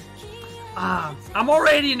I'm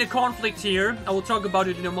already in a conflict here. I will talk about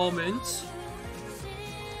it in a moment.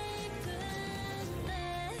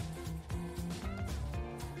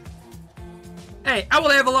 Hey, I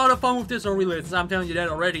will have a lot of fun with this on relits, I'm telling you that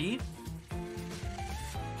already.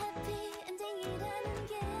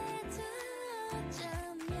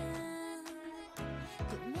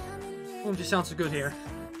 Oh, it just sounds so good here.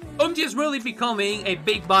 is really becoming a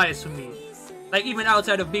big bias for me. Like, even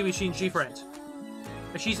outside of VIVIZ and G-Friend.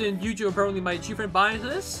 She's in YouTube, apparently my G-Friend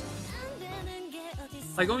biases.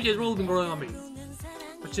 Like, is really been growing on me.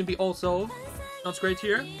 Which should be also sounds great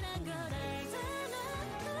here.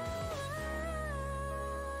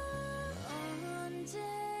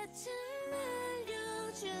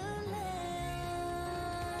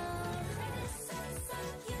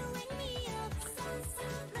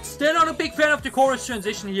 Still not a big fan of the chorus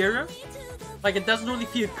transition here. Like, it doesn't really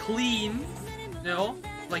feel clean, you know,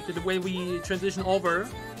 like the way we transition over.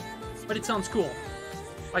 But it sounds cool,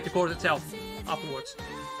 like the chorus itself afterwards.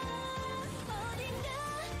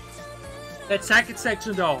 That second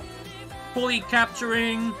section though, fully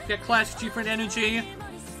capturing that classic G-Friend energy.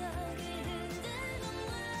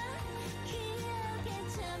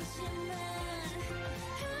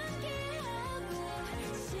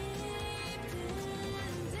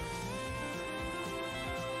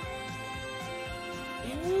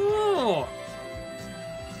 Ooh.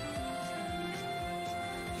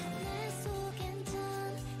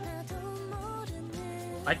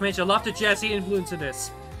 Like mentioned, I love the jazzy influence in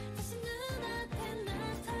this.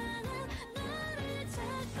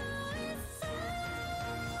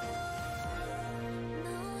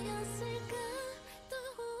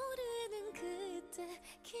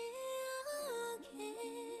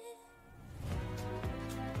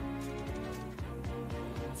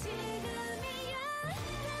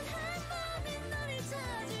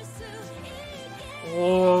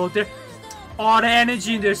 Oh, the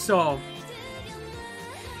energy in this song.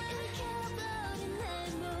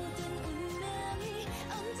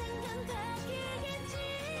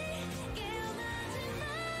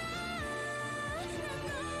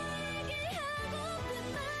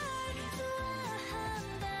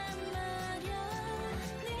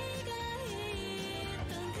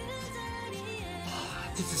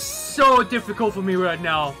 This is so difficult for me right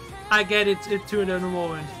now. I get it to it in a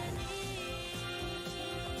moment.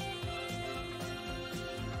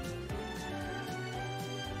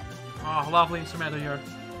 Oh, lovely instrumental here.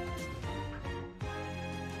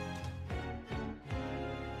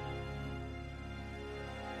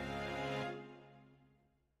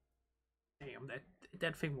 Damn,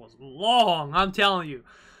 that thing was long, I'm telling you.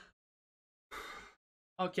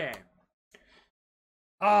 Okay.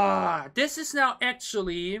 This is now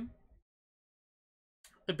actually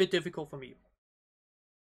a bit difficult for me.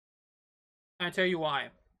 I'll tell you why.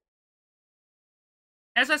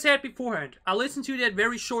 As I said beforehand, I listened to that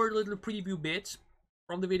very short little preview bit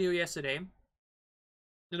from the video yesterday.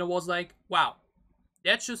 And I was like, wow,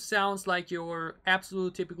 that just sounds like your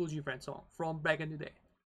absolute typical G-Friend song from back in the day.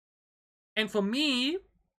 And for me,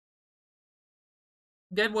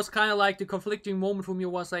 that was kind of like the conflicting moment for me.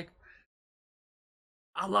 Was like,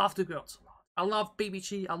 I love the girls a lot. I love Baby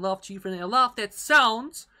G, I love G-Friend, I love that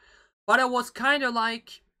sound. But I was kind of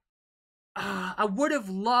like, I would have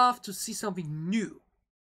loved to see something new.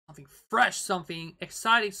 Something fresh, something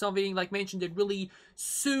exciting, something, like mentioned, that really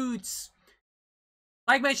suits.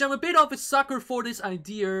 Like mentioned, I'm a bit of a sucker for this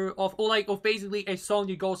idea of, of basically a song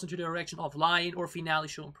that goes into the direction of Line or Finale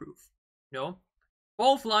Show Improve. You know?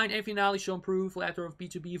 Both Line and Finale Show Improve, Letter of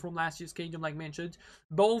B2B from last year's Queendom, like mentioned,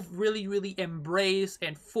 both really embraced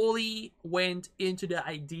and fully went into the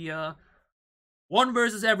idea. One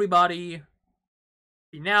versus everybody.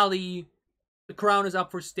 Finale. The crown is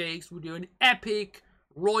up for stakes. We're doing epic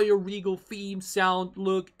royal regal theme, sound,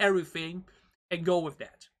 look, everything, and go with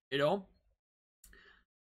that, you know?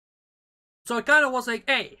 So I kind of was like,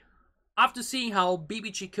 hey, after seeing how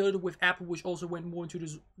BBG killed with Apple, which also went more into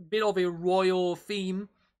this bit of a royal theme,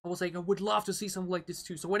 I was like, I would love to see something like this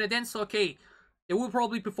too. So when I then saw, okay, they will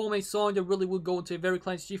probably perform a song that really will go into a very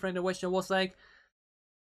classic G-Friend direction, I was like,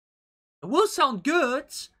 it will sound good,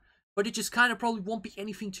 but it just kind of probably won't be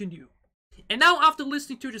anything too new. And now, after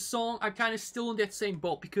listening to the song, I'm kind of still in that same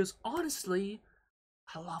boat. Because, honestly,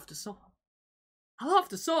 I love the song. I love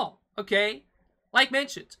the song, okay? Like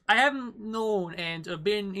mentioned, I haven't known and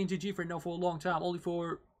been into G-Friend now for a long time. Only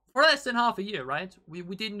for less than half a year, right? We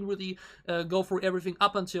didn't really go through everything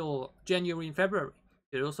up until January and February.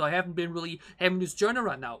 You know, so I haven't been really having this journey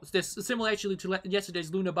right now. It's similar, actually, to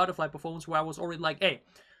yesterday's LOONA Butterfly performance, where I was already like, hey,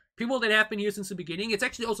 people that have been here since the beginning. It's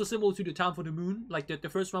actually also similar to the Time for the Moon, like the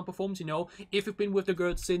first round performance, you know. If you've been with the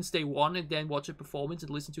girls since day one and then watch a performance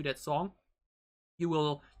and listen to that song, you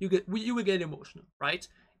will get emotional, right?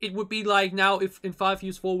 It would be like now if in 5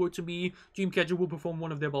 years forward to me, Dreamcatcher will perform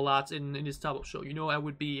one of their ballads in this type of show, you know. I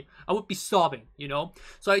would be sobbing, you know.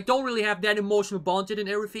 So I don't really have that emotional bonded and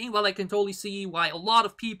everything. Well, I can totally see why a lot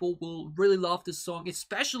of people will really love this song,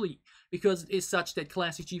 especially because it is such that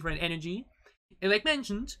classic G-Friend energy. And like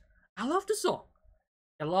mentioned, I love the song.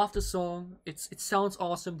 I love the song. It sounds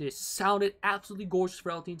awesome. They sounded absolutely gorgeous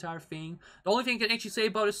throughout the entire thing. The only thing I can actually say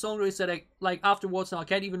about the song is that like afterwards now I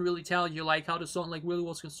can't even really tell you like how the song like really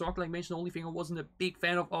was constructed. Like I mentioned, the only thing I wasn't a big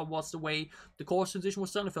fan of was the way the chorus transition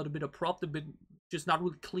was done. I felt a bit abrupt, a bit just not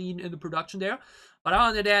really clean in the production there. But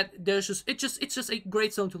other than that, it's just a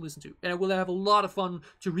great song to listen to, and I will have a lot of fun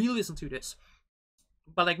to re-listen to this.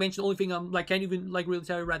 But like mentioned, the only thing I'm like can't even like really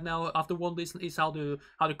tell you right now after one listen is how the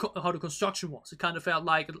construction was. It kind of felt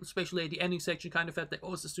like, especially at the ending section, kind of felt like,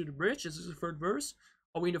 oh, is this to the bridge? Is this the third verse?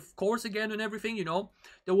 Are we in the chorus again and everything? You know,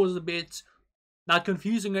 there was a bit not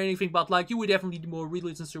confusing or anything, but like you would definitely need more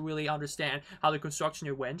re-listens to really understand how the construction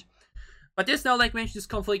here went. But this now, like mentioned, this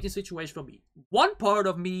conflicting situation for me. One part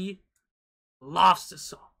of me loves the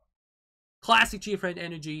song. Classic G-Friend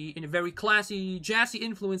energy, in a very classy, jazzy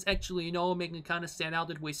influence actually, you know, making it kind of stand out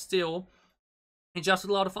that way still. And just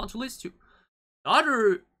a lot of fun to listen to.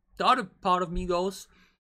 The other part of me goes,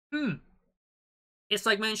 it's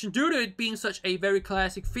like mentioned, due to it being such a very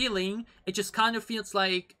classic feeling, it just kind of feels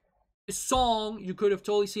like a song you could have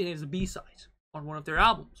totally seen as a B-side on one of their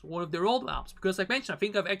albums, one of their old albums. Because like mentioned, I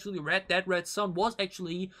think I've actually read that Red Sun was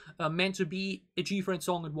actually meant to be a G-Friend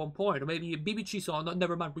song at one point, or maybe a BBG song,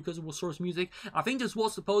 never mind, because it was Source Music. I think this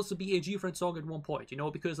was supposed to be a G-Friend song at one point, you know,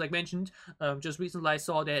 because like mentioned, just recently I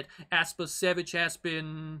saw that Asper Savage has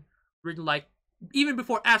been written like, even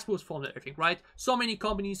before Asper was formed, I think, right? So many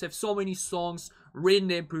companies have so many songs written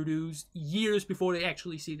and produced years before they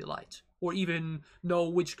actually see the light, or even know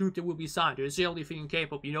which group they will be signed to. It's the only thing in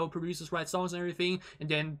K-pop, you know, producers write songs and everything, and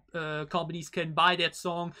then companies can buy that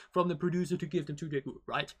song from the producer to give them to their group,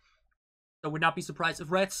 right? So I would not be surprised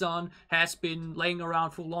if Red Sun has been laying around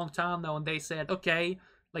for a long time now, and they said, okay,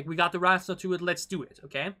 like, we got the rights to it, let's do it,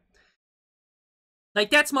 okay? Like,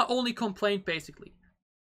 that's my only complaint, basically.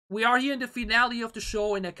 We are here in the finale of the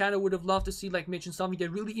show, and I kind of would have loved to see, like mentioned, something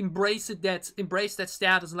that really embraced that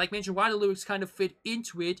status. And like mentioned, why the lyrics kind of fit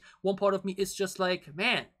into it. One part of me is just like,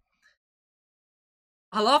 man,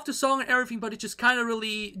 I love the song and everything, but it just kind of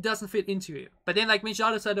really doesn't fit into it. But then, like mentioned, the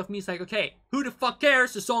other side of me is like, okay, who the fuck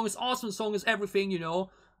cares? The song is awesome. The song is everything, you know.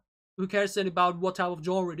 Who cares then about what type of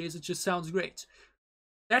genre it is? It just sounds great.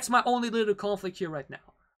 That's my only little conflict here right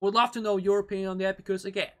now. Would love to know your opinion on that, because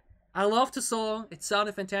again, I love the song, it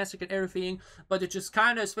sounded fantastic and everything, but it just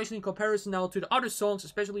kind of, especially in comparison now to the other songs,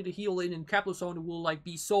 especially the Hyolyn and Kep1er song that will like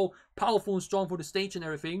be so powerful and strong for the stage and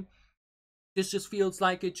everything, this just feels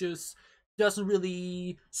like it just doesn't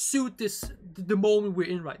really suit the moment we're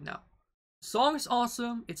in right now. The song is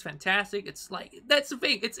awesome, it's fantastic, it's like, that's the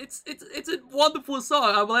thing, it's a wonderful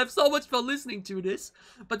song. I will have so much fun listening to this,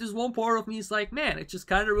 but there's one part of me is like, man, it just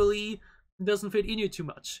kind of really doesn't fit in you too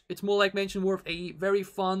much. It's more like mentioned worth a very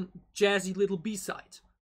fun, jazzy little B-side,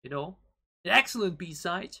 you know? An excellent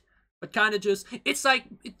B-side, but kind of just, it's like,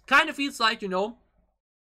 it kind of feels like, you know,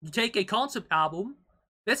 you take a concept album,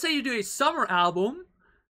 let's say you do a summer album,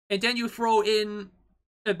 and then you throw in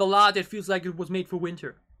a ballad that feels like it was made for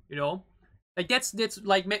winter, you know? Like, that's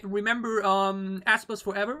like, remember, Asper's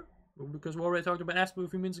Forever? Because we already talked about Asper a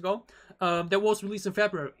few minutes ago. That was released in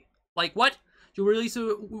February. Like, what? You release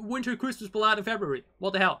a winter Christmas ballad in February.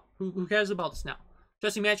 What the hell? Who cares about this now?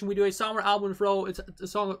 Just imagine we do a summer album and throw a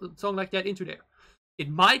song like that into there. It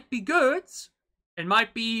might be good. It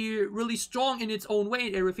might be really strong in its own way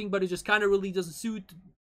and everything, but it just kind of really doesn't suit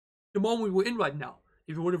the moment we're in right now.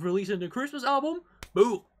 If you would have released it in a Christmas album,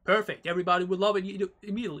 boom, perfect. Everybody would love it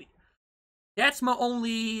immediately. That's my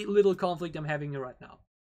only little conflict I'm having right now.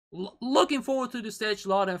 Looking forward to the stage a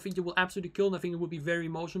lot. I think it will absolutely kill, and I think it will be very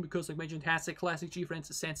emotional because, like mentioned, it has a classic G-Friend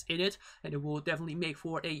sense in it, and it will definitely make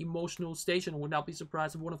for a emotional stage. And I would not be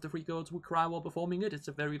surprised if one of the three girls would cry while performing it. It's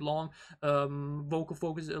a very long vocal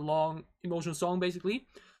focus, a long emotional song, basically.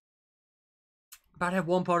 But that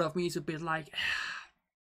one part of me is a bit like,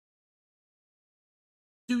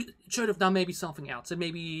 dude, should have done maybe something else, and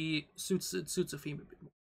maybe suits the theme a bit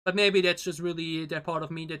more. But maybe that's just really that part of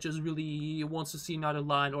me that just really wants to see another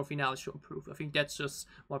line or finale show improve. I think that's just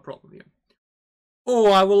my problem here.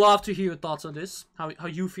 Oh, I would love to hear your thoughts on this. How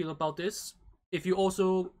you feel about this. If you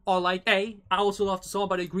also are like, hey, I also love the song,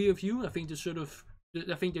 but I agree with you. I think they should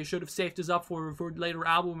have saved this up for a later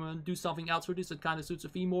album and do something else for this that kind of suits the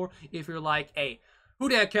theme more. If you're like, hey, who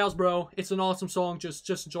the heck cares, bro? It's an awesome song. Just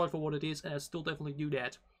enjoy it for what it is, and I still definitely do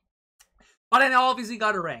that. But I obviously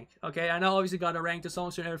got to rank, okay? I obviously got to rank the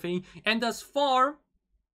songs and everything. And thus far,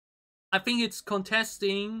 I think it's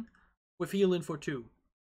contesting with Hyolyn for 2.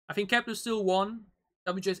 I think Kep1er still 1.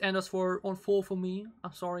 WJSN is on 4 for me.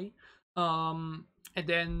 I'm sorry. And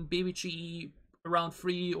then BBG around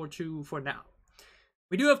 3 or 2 for now.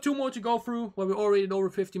 We do have 2 more to go through. Well, we're already at over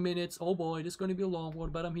 50 minutes. Oh boy, this is going to be a long one,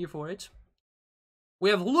 but I'm here for it. We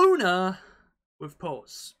have LOONA with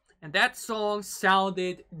Pose. And that song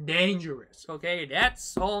sounded dangerous, okay? That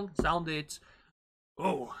song sounded...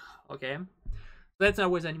 Oh, okay. Let's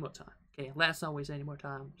not waste any more time. Okay, let's not waste any more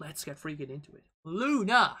time. Let's get freaking into it.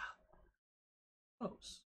 LOONA!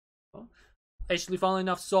 Pose. Oh. Actually, funnily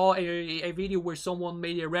enough, saw a video where someone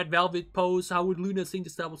made a Red Velvet pose. How would LOONA sing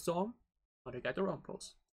this type of song? But they got their own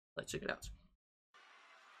pose. Let's check it out.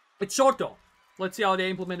 It's short though. Let's see how they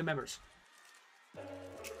implement the members.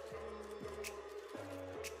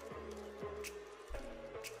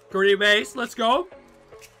 Curry bass, let's go.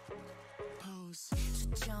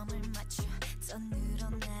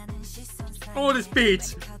 Oh, this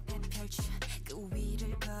beat.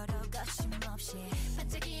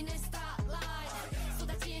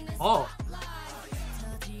 Oh,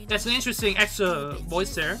 that's an interesting extra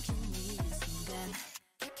voice there.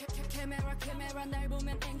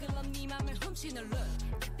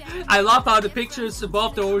 I love how the pictures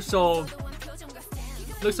above the also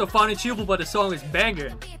look so fun and cheerful, but the song is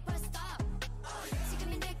banger.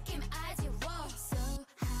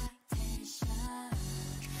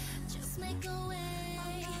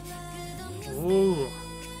 Ooh.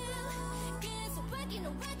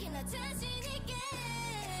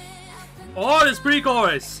 Oh, this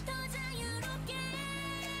pre-chorus.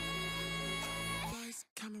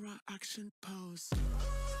 Camera action pose.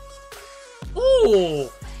 Ooh.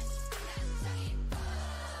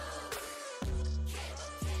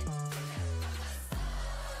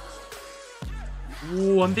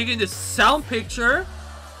 Ooh, I'm digging the sound picture.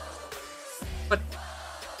 But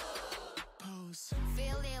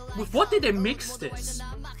with what did they mix this?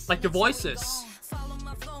 Like the voices.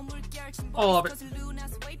 Oh, but...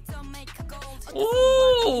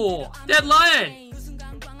 Ooh, that lion.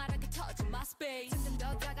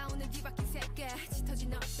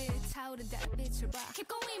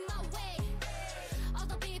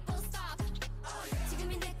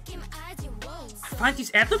 I find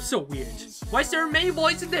these ad-libs so weird. Why is there a main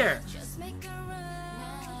voice in there?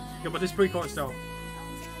 Yeah, but this pre-chorus though.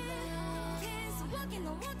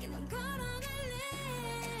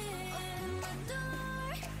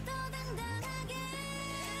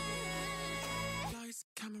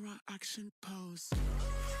 Camera action pose.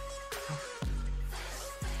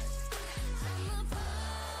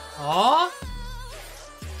 Oh,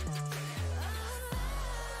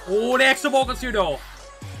 oh, the extra vocals here though.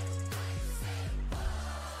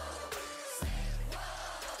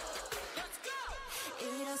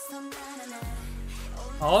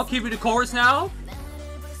 Oh, keep it the chorus now.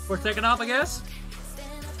 We're taking off, I guess.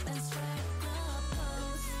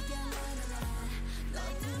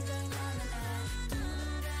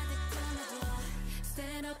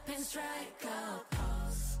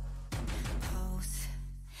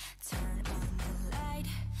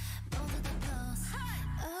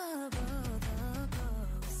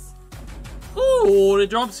 Ooh, the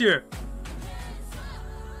drums here.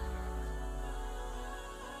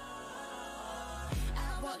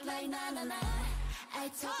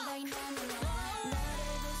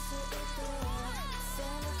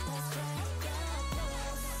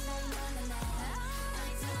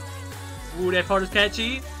 Ooh, that part is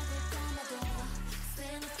catchy.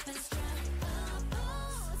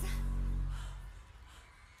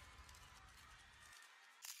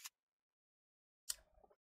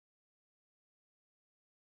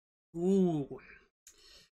 Ooh.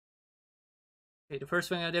 Okay, the first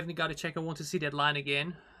thing I definitely gotta check, I want to see that line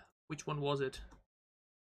again. Which one was it?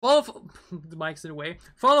 Follow the mic's in the way.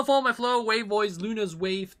 Follow my flow, wave voice, LOONA's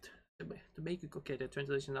wave. To make it okay, the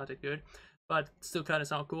translation not that good, but still kind of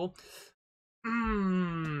sound cool.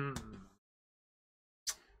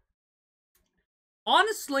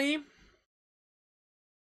 Honestly,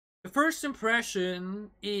 the first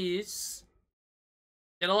impression is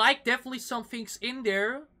that I like definitely some things in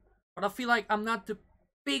there, but I feel like I'm not the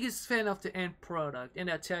biggest fan of the end product, and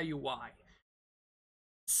I'll tell you why.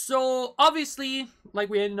 So, obviously, like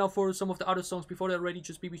we had enough for some of the other songs before that already,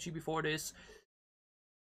 just BBG before this.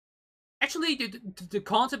 Actually, the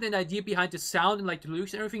concept and idea behind the sound and like the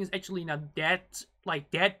lyrics and everything is actually not that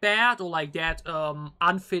that bad or like that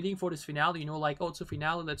unfitting for this finale. You know, like, oh, it's a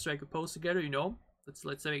finale, let's drag a pose together. You know,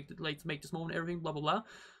 let's make this moment, everything, blah blah blah.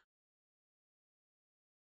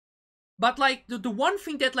 But like the one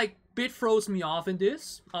thing that like bit throws me off in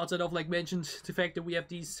this, outside of like mentioned the fact that we have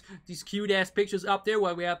these cute ass pictures up there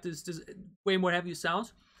while we have this way more heavy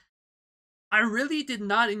sound. I really did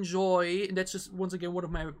not enjoy, and that's just once again one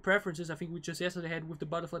of my preferences. I think we just yesterday had with the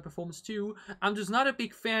butterfly performance too. I'm just not a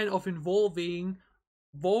big fan of involving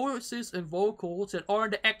voices and vocals that are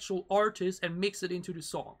the actual artists and mix it into the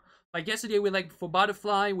song. Like yesterday, we like for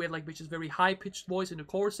Butterfly, we had like which is very high pitched voice in the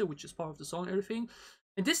chorus, which is part of the song and everything.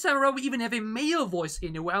 And this time around, we even have a male voice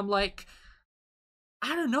in it, where I'm like,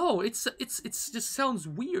 I don't know, it's just sounds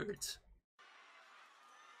weird.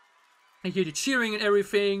 I hear the cheering and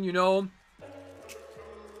everything, you know.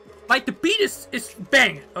 Like the beat is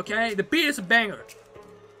banging, okay? The beat is a banger.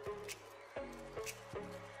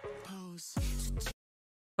 Pose.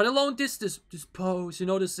 But alone this pose, you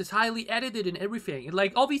know, this is highly edited and everything. And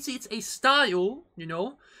like obviously it's a style, you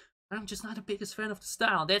know. I'm just not the biggest fan of the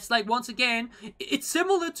style. That's like, once again, it's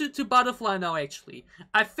similar to Butterfly now, actually.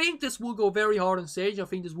 I think this will go very hard on stage. I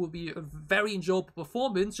think this will be a very enjoyable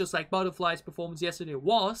performance, just like Butterfly's performance yesterday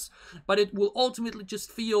was. But it will ultimately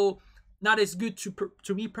just feel not as good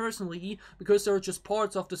to me personally, because there are just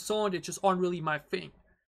parts of the song that just aren't really my thing.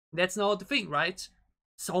 That's not the thing, right?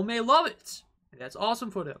 Some may love it. And that's awesome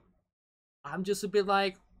for them. I'm just a bit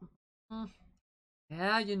like,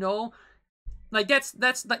 yeah, you know. Like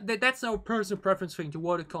that's our personal preference thing to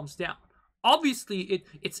what it comes down. Obviously,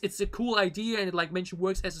 it's a cool idea and it like mentioned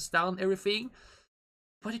works as a style and everything,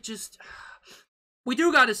 but it just, we do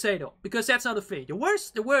gotta say though, because that's not a thing. There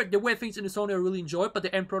were things in the song that I really enjoyed, but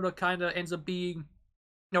the end product kind of ends up being,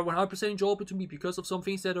 you know, 100% enjoyable to me because of some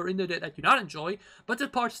things that are in there that I do not enjoy. But the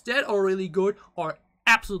parts that are really good are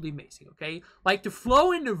absolutely amazing. Okay, like the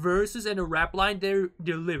flow in the verses and the rap line, they're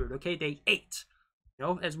delivered. Okay, they ate. You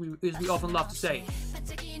know, as we often love to say.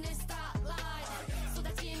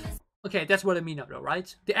 Okay, that's what I mean now though,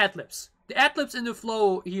 right? The ad-libs. The ad-libs in the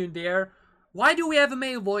flow here and there. Why do we have a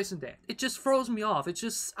male voice in that? It just throws me off. It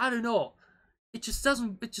just, I don't know. It just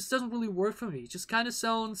doesn't really work for me. It just kind of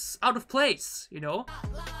sounds out of place, you know?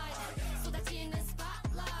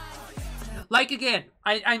 Like again,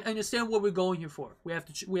 I understand what we're going here for. We have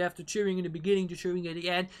to cheering in the beginning, to cheering at the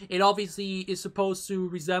end. It obviously is supposed to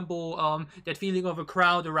resemble that feeling of a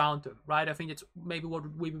crowd around them, right? I think that's maybe what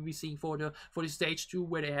we will be seeing for the stage 2,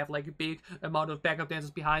 where they have like a big amount of backup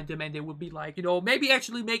dancers behind them, and they would be like, you know, maybe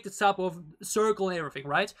actually make the type of circle and everything,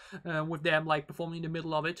 right? With them like performing in the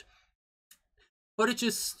middle of it. But it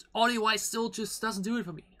just, audio-wise, still just doesn't do it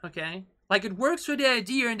for me, okay? Like, it works for the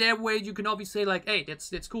idea, and that way you can obviously say, like, hey,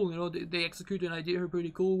 that's cool, you know, they execute an idea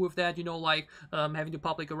pretty cool with that, you know, like, having the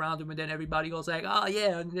public around them, and then everybody goes like, oh,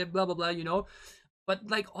 yeah, and blah, blah, blah, you know. But,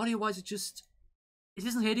 like, audio-wise, it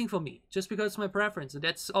isn't hitting for me, just because it's my preference, and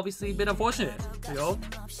that's obviously a bit unfortunate, you know.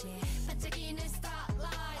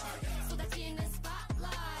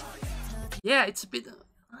 Yeah, it's a bit,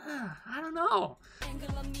 I don't know.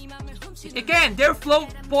 Again, their flow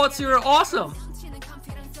parts here are awesome.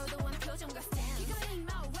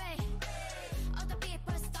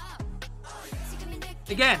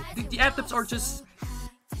 Again, the ad-libs are just...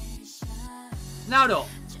 Now though,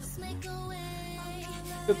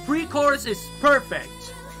 the pre-chorus is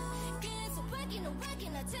perfect.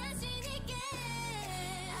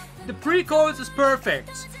 The pre-chorus is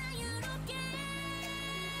perfect.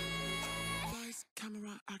 Voice,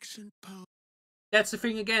 camera, action, pose. That's the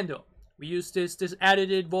thing again though. We use this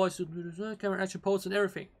edited voice, camera, action, pose and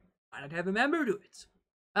everything. Why not have a member do it?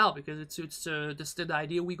 Well, because it's the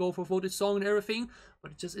idea we go for this song and everything,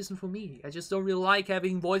 but it just isn't for me. I just don't really like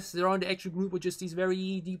having voices that are on the actual group with just these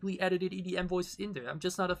very deeply edited EDM voices in there. I'm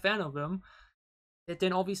just not a fan of them. It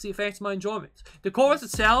then obviously affects my enjoyment. The chorus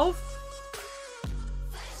itself...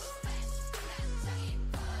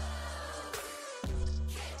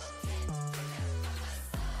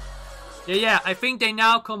 Yeah, I think they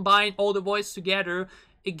now combine all the voices together,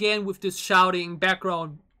 again with this shouting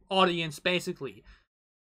background audience, basically.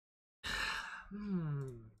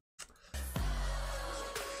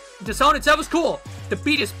 The sound itself is cool. The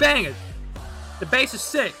beat is banging. The bass is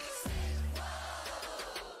sick.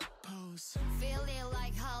 Pose.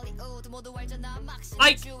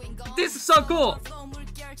 Like, this is so cool.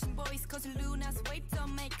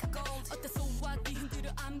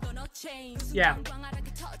 Yeah.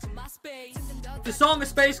 The song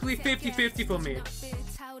is basically 50-50 for me.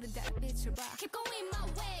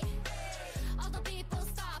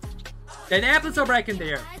 The apples are back in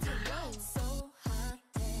there.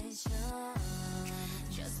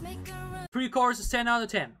 Pre-chorus is 10 out of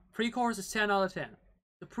 10. Pre-chorus is 10 out of 10.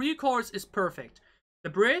 The pre-chorus is perfect. The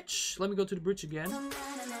bridge, let me go to the bridge again.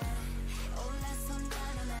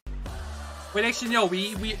 Wait, actually no,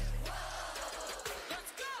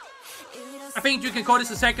 I think you can call this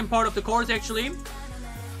the second part of the chorus actually.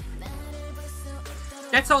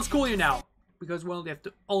 That sounds cooler now. Because we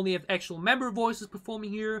only have actual member voices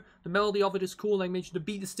performing here. The melody of it is cool, like I mentioned, the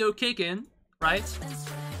beat is still kicking, right?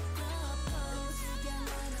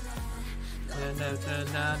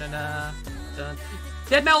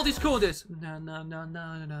 That melody's cool. This na na na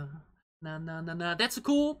na na na na na na. That's a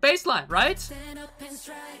cool bass line, right?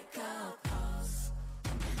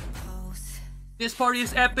 This party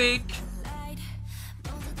is epic.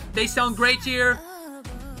 They sound great here.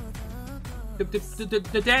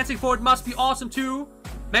 The dancing for it must be awesome too.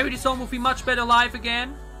 Maybe the song will be much better live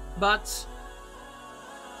again, but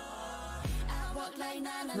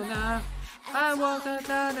I walk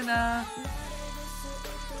na na na.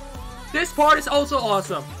 This part is also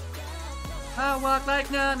awesome. I walk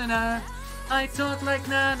like na na na. I talk like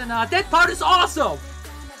na na na. That part is awesome.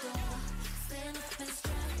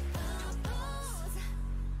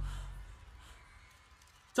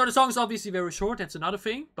 So the song is obviously very short, that's another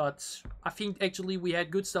thing, but I think actually we had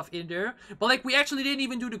good stuff in there. But like we actually didn't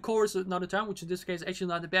even do the chorus another time, which in this case is actually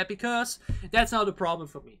not that bad because that's not a problem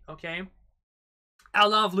for me, okay? I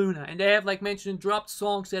love LOONA, and they have, like mentioned, dropped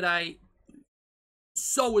songs that I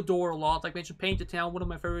so adore a lot. Like mentioned, Paint the Town, one of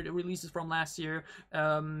my favorite releases from last year.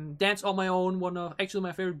 Dance on My Own, one of actually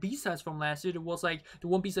my favorite B-sides from last year. There was like the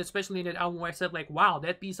one B-side especially in that album where I said like, wow,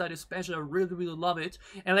 that B-side is special, I really, really love it.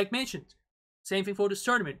 And like mentioned, same thing for this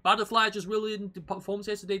tournament. Butterfly just really didn't, the performance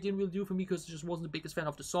yesterday didn't really do for me because I just wasn't the biggest fan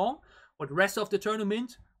of the song. But the rest of the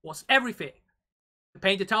tournament was everything. The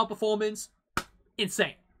Paint the Town performance,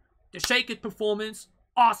 insane. The Shake It performance,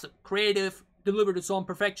 awesome. Creative, delivered the song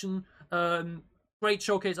perfection. Great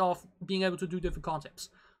showcase of being able to do different concepts.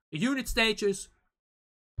 The unit stages,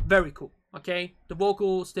 very cool. Okay, the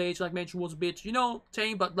vocal stage, like mentioned, was a bit, you know,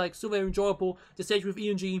 tame, but like still very enjoyable. The stage with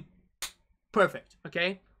ENG, perfect.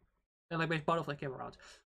 Okay. And like my Butterfly came around.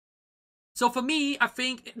 So for me, I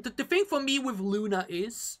think the thing for me with LOONA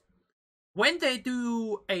is when they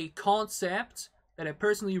do a concept that I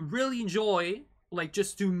personally really enjoy, like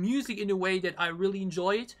just do music in a way that I really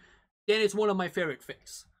enjoy it, then it's one of my favorite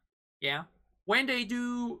things. Yeah. When they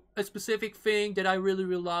do a specific thing that I really,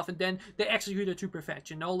 really love and then they execute it to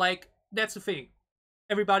perfection, you know, like that's the thing.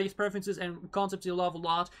 Everybody's preferences and concepts you love a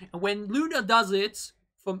lot. And when LOONA does it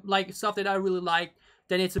from like stuff that I really like,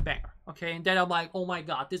 then it's a banger, okay? And then I'm like, oh my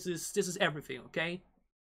god, this is everything, okay?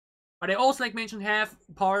 But I also, like mentioned, have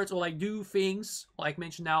parts or like do things, like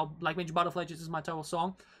mentioned now, like mentioned Butterfly, this is my title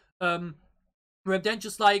song, where then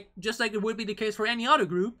just like it would be the case for any other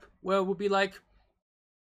group, where it would be like,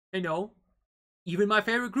 you know, even my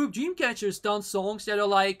favorite group, Dreamcatcher's done songs that are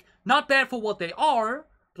like, not bad for what they are,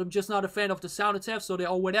 but I'm just not a fan of the sound itself, so they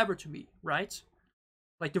are whatever to me, right?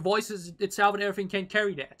 Like the voices itself and everything can't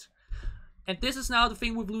carry that. And this is now the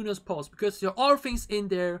thing with LOONA's post, because there are things in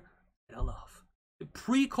there that I love. The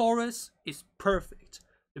pre-chorus is perfect.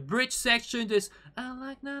 The bridge section is, I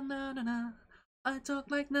like na na na na, I talk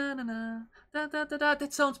like na na na, da da da da,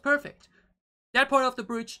 that sounds perfect. That part of the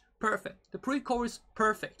bridge, perfect. The pre-chorus,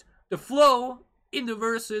 perfect. The flow in the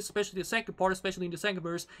verses, especially the second part, especially in the second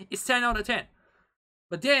verse, is 10 out of 10.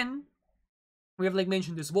 But then we have, like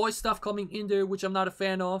mentioned, this voice stuff coming in there, which I'm not a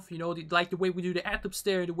fan of. You know, like the way we do the ad-libs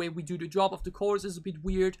there, the way we do the drop of the chorus is a bit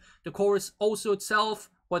weird. The chorus also itself,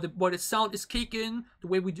 where the sound is kicking, the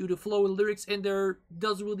way we do the flow and lyrics in there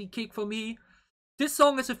doesn't really kick for me. This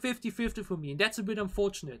song is a 50-50 for me, and that's a bit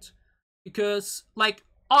unfortunate. Because, like,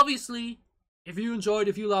 obviously, if you enjoy it,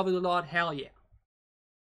 if you love it a lot, hell yeah.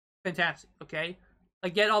 Fantastic, okay?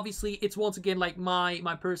 Again, obviously, it's once again like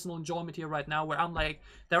my personal enjoyment here right now, where I'm like,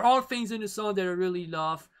 there are things in the song that I really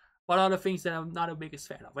love, but other things that I'm not the biggest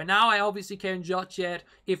fan of. And now I obviously can't judge yet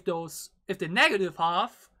if the negative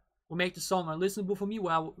half will make the song unlistenable for me,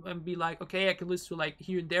 where I will be like, okay, I can listen to like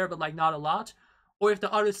here and there, but like not a lot. Or if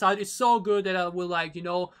the other side is so good that I will like, you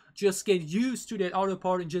know, just get used to that other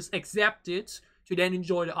part and just accept it to then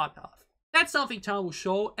enjoy the other half. That's something time will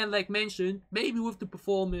show, and like mentioned, maybe with the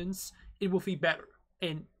performance, it will be better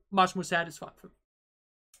and much more satisfying for me.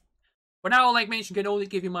 But now, like mentioned, can only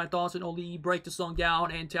give you my thoughts and only break the song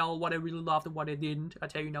down and tell what I really loved and what I didn't. I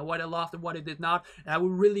tell you now what I loved and what I did not, and I will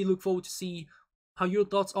really look forward to see how your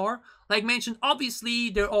thoughts are. Like mentioned, obviously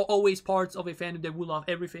there are always parts of a fandom that will love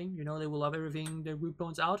everything. You know, they will love everything their group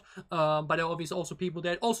points out. But there are obviously also people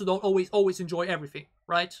that also don't always enjoy everything,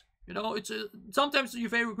 right? You know, it's sometimes your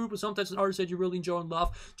favorite group or sometimes an artist that you really enjoy and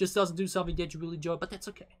love just doesn't do something that you really enjoy, but that's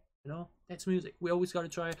okay. You know, that's music. We always gotta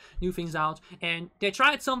try new things out, and they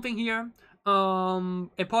tried something here.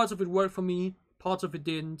 And parts of it worked for me, parts of it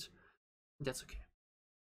didn't. That's okay.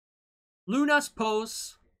 LOONA's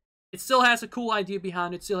pose, it still has a cool idea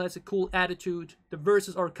behind it. Still has a cool attitude. The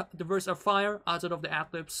verses are fire outside of the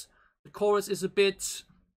ad-libs. The chorus is a bit,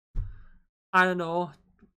 I don't know,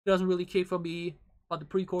 doesn't really kick for me. But the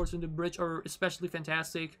pre-chorus and the bridge are especially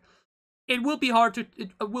fantastic. it will be hard to.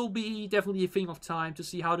 It will be definitely a thing of time to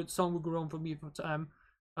see how the song will grow on for me for time.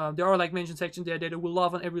 There are like mention sections there that I will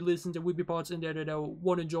love on every listen. There will be parts in there that I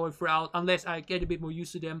won't enjoy throughout unless I get a bit more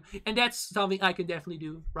used to them, and that's something I can definitely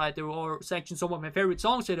do. Right, there are sections, some of my favorite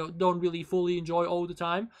songs that I don't really fully enjoy all the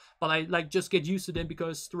time, but I like just get used to them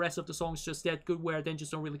because the rest of the song is just that good where I then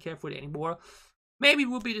just don't really care for it anymore. Maybe it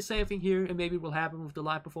will be the same thing here, and maybe it will happen with the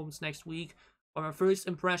live performance next week. But my first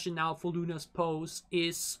impression now for LOONA's pose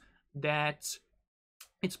is that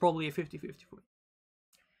it's probably a 50-50 for me.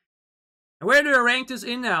 And where do I rank this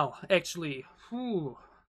in now, actually? Whew.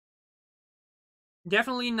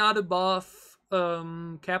 Definitely not above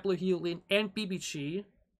Kep1er, Hyolyn, and BBG.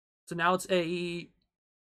 So now it's a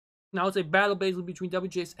battle basically between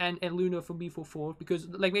WJSN and LOONA for me for fourth. Because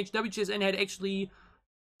like WJSN had actually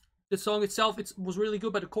the song itself, it was really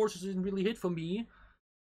good, but the choruses didn't really hit for me.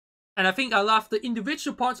 And I think I love the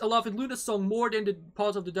individual parts. I love in LOONA's song more than the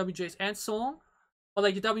parts of the WJSN song. But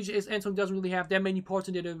like the WJSN song doesn't really have that many parts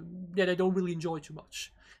in it that I don't really enjoy too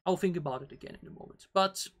much. I'll think about it again in a moment.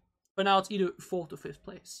 But for now, it's either 4th or 5th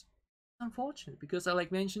place. Unfortunate, because I like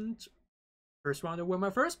mentioned, first round they were my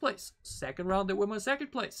first place. Second round they were my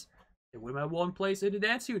second place. They were my 1 place in the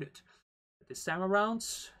dance unit. But this time around,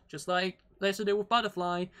 just like yesterday with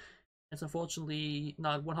Butterfly, it's unfortunately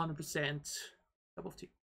not 100% top of team.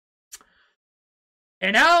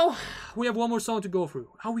 And now, we have one more song to go through.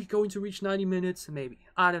 Are we going to reach 90 minutes? Maybe.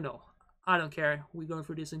 I don't know. I don't care. We're going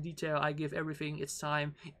through this in detail. I give everything its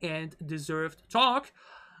time and deserved talk.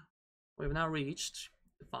 We've now reached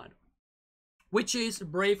the final, which is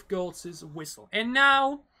Brave Girls' Whistle. And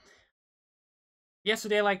now,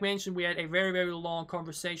 yesterday, like mentioned, we had a very, very long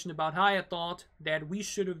conversation about how I thought that we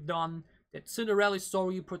should have done that Cinderella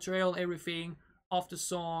story, portrayal, everything of the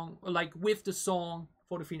song, like with the song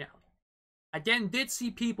for the finale. I then did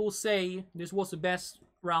see people say this was the best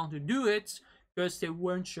round to do it because they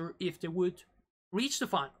weren't sure if they would reach the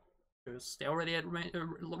final. Because they already had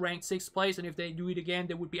ranked 6th place, and if they do it again,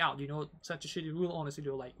 they would be out. You know, such a shitty rule, honestly.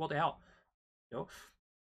 They're like, what the hell? You know?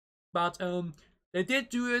 But they did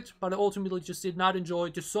do it, but I ultimately just did not enjoy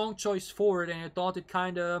the song choice for it, and I thought it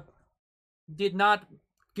kind of did not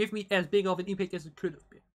give me as big of an impact as it could have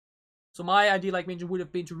been. So my idea, like mentioned, would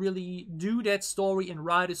have been to really do that story and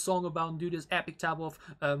write a song about and do this epic type of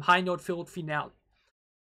high note filled finale.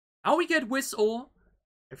 Now we get Whistle,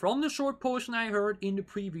 and from the short portion I heard in the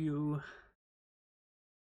preview,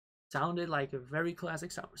 sounded like a very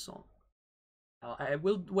classic summer song. Now I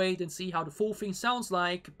will wait and see how the full thing sounds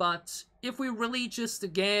like, but if we really just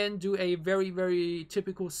again do a very, very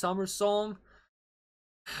typical summer song,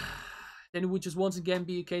 then it would just once again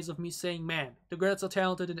be a case of me saying, man, the girls are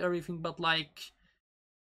talented and everything, but like,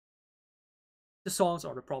 the songs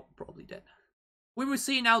are the problem probably then. We will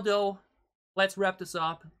see now though. Let's wrap this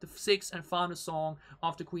up. The 6th and final song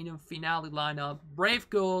of the Queendom finale lineup, Brave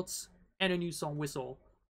Girls, and a new song, Whistle.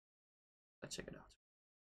 Let's check it out.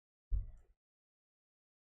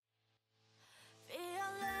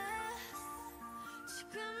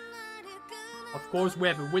 Of course, we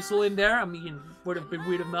have a whistle in there. I mean, would have been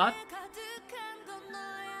weird if not.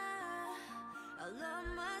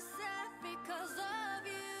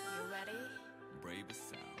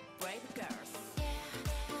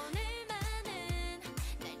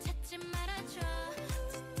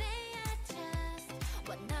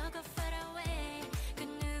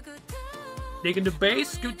 Digging the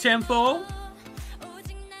bass, good tempo.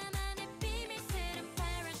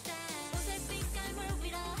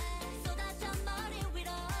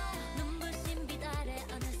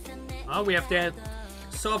 Oh, we have that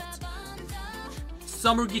soft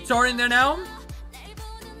summer guitar in there now.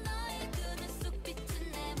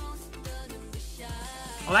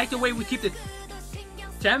 I like the way we keep the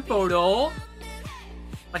tempo though.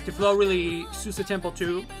 Like the flow really suits the tempo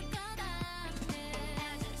too.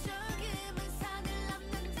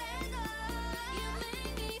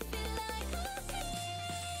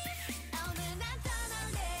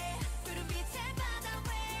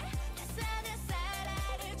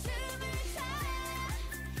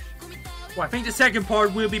 Well, I think the second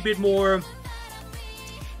part will be a bit more.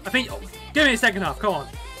 I think. Oh, give me the second half. Come on.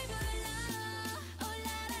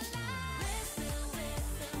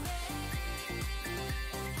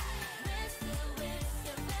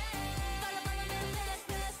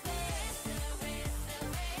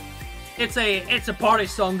 It's a party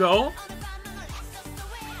song though.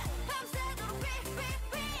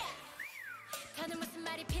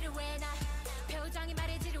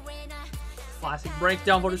 Classic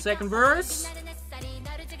breakdown for the second verse.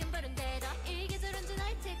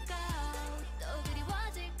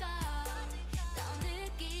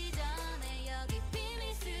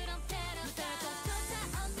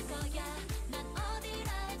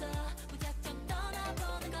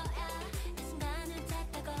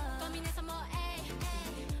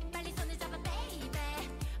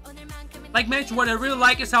 Like mentioned, what I really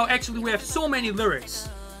like is how actually we have so many lyrics.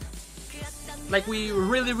 Like we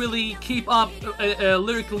really keep up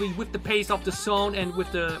lyrically with the pace of the song and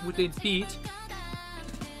with its beat.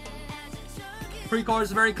 Pre-chorus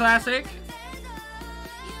is very classic.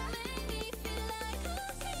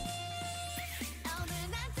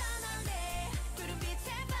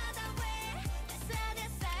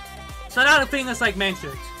 So another thing is like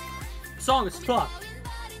mentioned, the song is fun.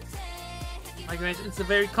 Like I mentioned, it's a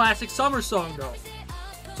very classic summer song though.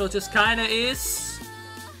 So it just kinda is.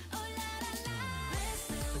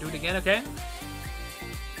 I'll do it again, okay?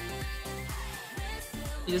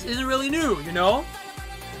 It just isn't really new, you know?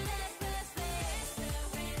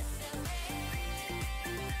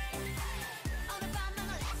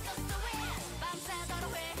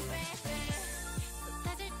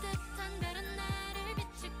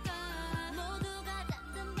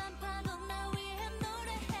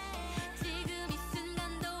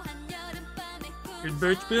 Good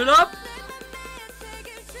birch build up.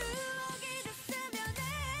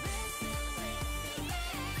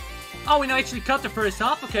 Oh, we now actually cut the first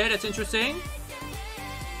half. Okay, that's interesting.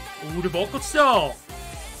 Ooh, the vocals though.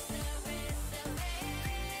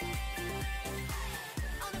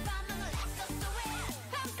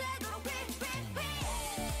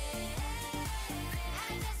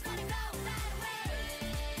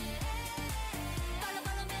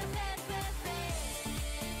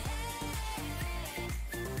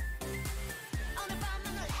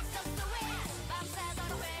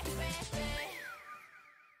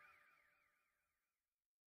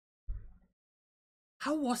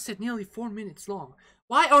 How was it nearly 4 minutes long?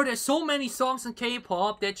 Why are there so many songs in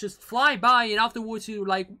K-pop that just fly by and afterwards you're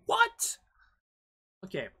like, what?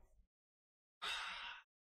 Okay.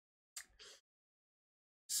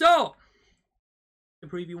 So, the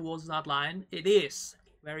preview was not lying. It is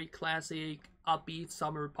a very classic, upbeat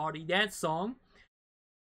summer party dance song.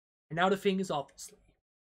 And now the thing is obviously.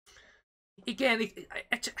 Again,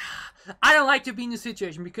 I don't like to be in this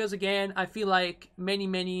situation because, again, I feel like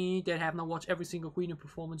many that have not watched every single Queendom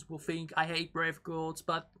performance will think I hate Brave Girls,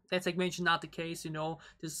 but that's, like mentioned, not the case, you know.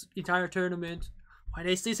 This entire tournament, why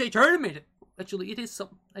they still say tournament? Actually, it is some.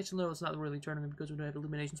 Actually, no, it's not really a tournament because we don't have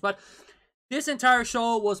eliminations, but this entire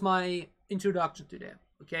show was my introduction to them,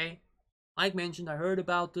 okay? Like mentioned, I heard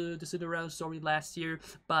about the Cinderella story last year,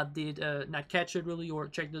 but did not catch it really or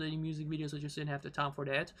check any music videos. I just didn't have the time for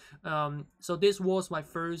that. So this was my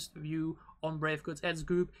first view on Brave Girls as a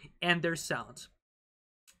group and their sound.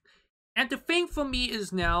 And the thing for me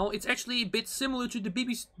is now, it's actually a bit similar to the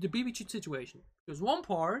VIVIZ situation. Because one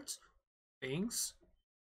part thinks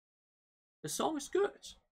the song is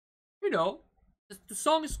good. You know, the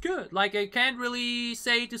song is good. Like, I can't really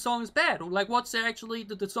say the song is bad. Or like, what's actually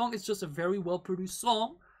the song is just a very well produced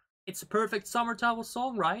song. It's a perfect summer travel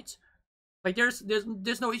song, right? Like, there's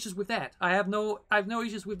no issues with that. I have no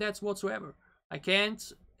issues with that whatsoever. I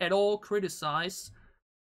can't at all criticize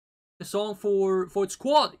the song for its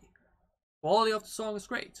quality. Quality of the song is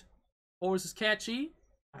great. Chorus is catchy.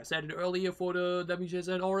 I said it earlier for the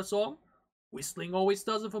WJSN Aura song. Whistling always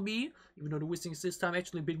does it for me, even though the whistling is this time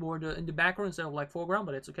actually a bit more in the background instead of like foreground,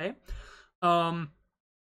 but it's okay. And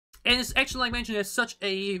it's actually, like mentioned, has such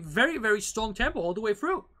a very strong tempo all the way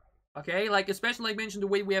through. Okay, like especially like mentioned, the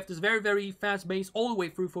way we have this very fast bass all the way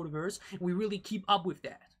through for the verse, and we really keep up with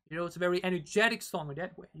that. You know, it's a very energetic song in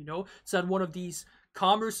that way. You know, it's not one of these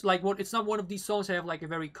calmer, like it's not one of these songs that have like a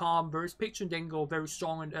very calm verse picture and then go very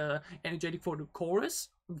strong and energetic for the chorus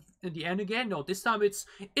in the end again. No, this time it's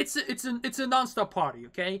a non-stop party.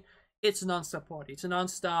 Okay, it's a non-stop party. It's a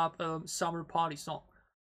non-stop summer party song.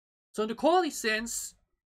 So in the quality sense,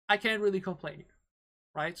 I can't really complain here,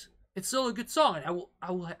 right? It's still a good song, and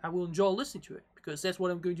I will enjoy listening to it because that's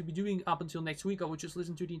what I'm going to be doing up until next week. I will just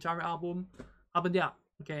listen to the entire album up and down.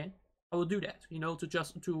 Okay, I will do that, you know,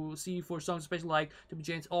 to see for songs, especially like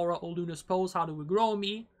WJSN Aura or LOONA's Pose, how they will grow on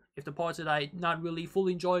me. If the parts that I not really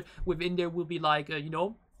fully enjoyed within there will be like, you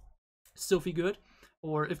know, still feel good,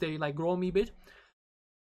 or if they like grow on me a bit.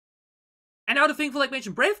 And now the thing for like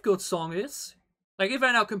mentioned Brave Girls song is, like if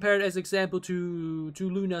I now compare it as example to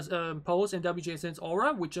LOONA's Pose and WJSN's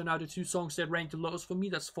Aura, which are now the two songs that ranked the lowest for me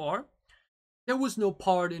thus far, there was no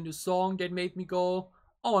part in the song that made me go,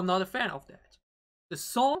 oh, I'm not a fan of that. The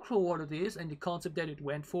song for what it is and the concept that it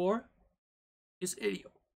went for is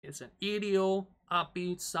ideal. It's an ideal,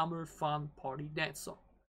 upbeat, summer, fun, party dance song.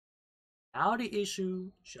 Now the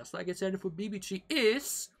issue, just like I said for VIVIZ,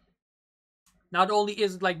 is not only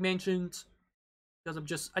is it like mentioned,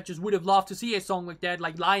 because I just would have loved to see a song like that,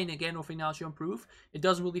 like Lion Again or Financial Improve. It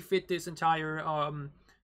doesn't really fit this entire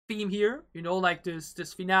theme here, you know, like this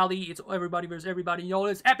finale. It's everybody versus everybody, you know,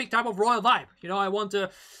 this epic type of royal vibe. You know, I want the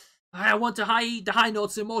high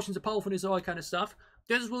notes, the emotions, the powerfulness, all that kind of stuff.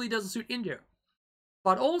 This really doesn't suit in there.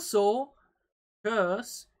 But also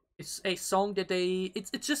because it's a song that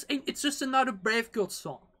it's just another Brave Girls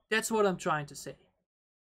song. That's what I'm trying to say.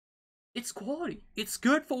 It's quality. It's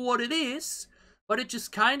good for what it is, but it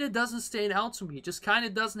just kind of doesn't stand out to me. It just kind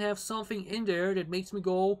of doesn't have something in there that makes me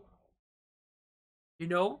go, you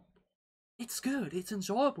know, it's good. It's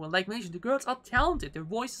enjoyable. And like mentioned, the girls are talented. Their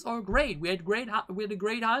voices are great. We had a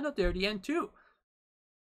great high note there at the end too.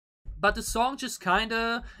 But the song just kind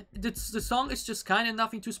of, the song is just kind of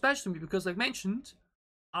nothing too special to me because, like mentioned,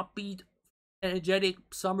 upbeat, energetic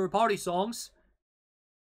summer party songs,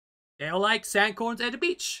 they're like sandcorns at the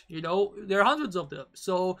beach. You know, there are hundreds of them.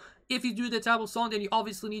 So if you do that type of song, then you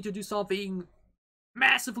obviously need to do something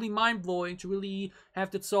massively mind-blowing to really have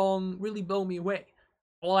that song really blow me away.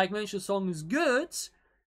 Or like mentioned, the song is good.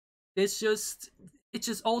 It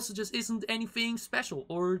just also isn't anything special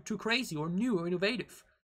or too crazy or new or innovative.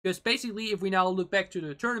 Because basically, if we now look back to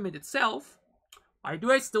the tournament itself, why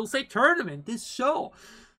do I still say tournament? This show,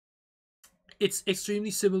 it's extremely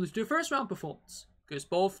similar to the first round performance. Because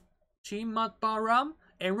both Chimatbaram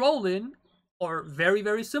and Rollin are very,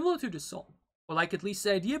 very similar to this song. Or like at least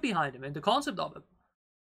the idea behind them and the concept of it.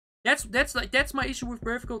 That's my issue with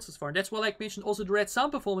Brave Girls as far. And that's why, like mentioned, also the Red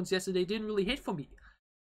Sound performance yesterday didn't really hit for me.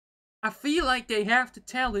 I feel like they have the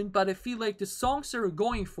talent, but I feel like the songs they're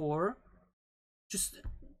going for just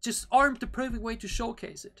aren't the perfect way to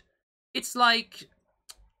showcase it. It's like,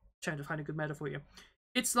 trying to find a good metaphor here.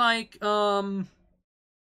 It's like,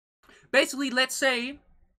 basically, let's say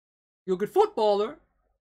you're a good footballer.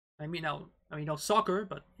 I mean, no soccer,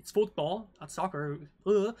 but it's football, not soccer.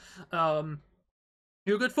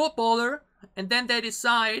 You're a good footballer, and then they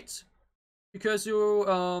decide, because you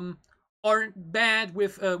aren't bad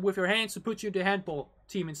with your hands, to put you in the handball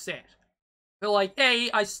team instead. They're like, hey,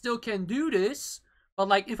 I still can do this, but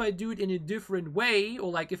like if I do it in a different way, or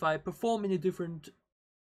like if I perform in a different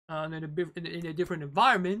in a different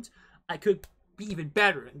environment, I could be even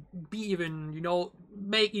better and be even, you know,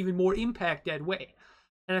 make even more impact that way.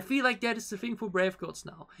 And I feel like that is the thing for Brave Girls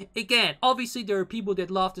now. Again, obviously there are people that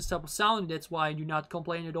love this type of sound, and that's why I do not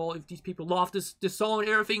complain at all if these people love this song and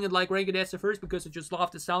everything and like rank it as the first, because they just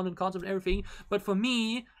love the sound and concept and everything. But for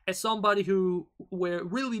me, as somebody where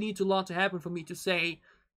really needs a lot to happen for me to say,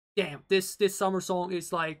 damn, this summer song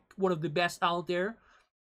is like one of the best out there,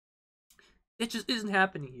 it just isn't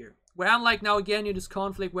happening here. Where I'm like now again in this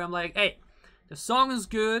conflict where I'm like, hey, the song is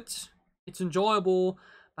good, it's enjoyable,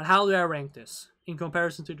 but how do I rank this in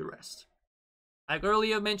comparison to the rest? Like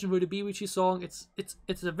earlier mentioned with the BWG song, it's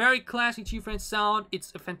a very classic G-Friends sound.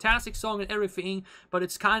 It's a fantastic song and everything, but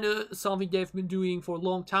it's kind of something they've been doing for a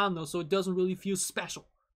long time now, so it doesn't really feel special.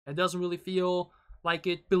 It doesn't really feel like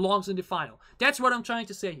it belongs in the final. That's what I'm trying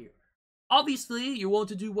to say here. Obviously, you want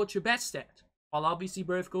to do what you're best at. While obviously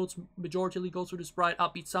Brave Girls majority goes for this bright,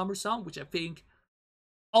 upbeat summer sound, which I think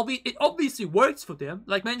it obviously works for them.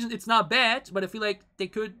 Like mentioned, it's not bad, but I feel like they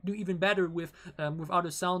could do even better with other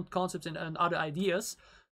sound concepts and other ideas.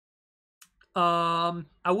 I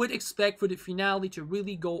would expect for the finale to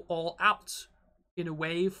really go all out in a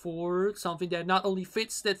way for something that not only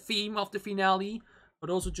fits that theme of the finale, but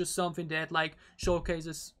also just something that like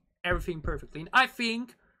showcases everything perfectly. And I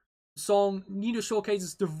think the song neither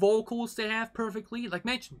showcases the vocals they have perfectly. Like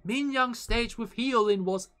mentioned, Min Young's stage with Hyolyn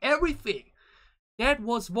was everything. That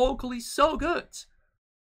was vocally so good.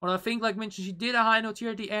 And I think, like mentioned, she did a high note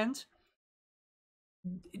here at the end.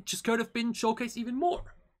 It just could have been showcased even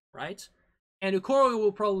more, right? And the choreo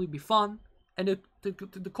will probably be fun, and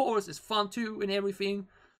the chorus is fun too and everything.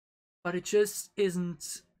 But it just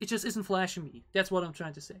isn't. It just isn't flashing me. That's what I'm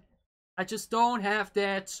trying to say. I just don't have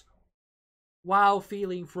that wow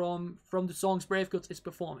feeling from the songs Brave Girls is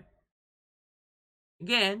performing.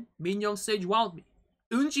 Again, Min Young's stage wowed me.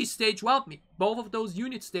 Eunji's stage wowed me. Both of those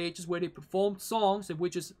unit stages where they performed songs,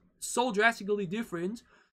 which is so drastically different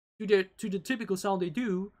to the typical sound they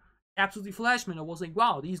do, absolutely flashed me. I was like,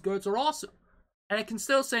 wow, these girls are awesome. And I can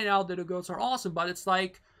still say now that the girls are awesome, but it's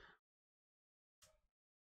like,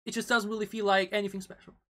 it just doesn't really feel like anything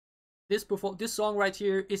special. This song right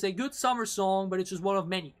here is a good summer song, but it's just one of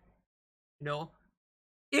many. You know,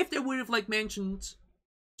 if they would have, like mentioned,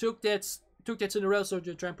 took that Cinderella story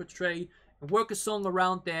to try and portray and work a song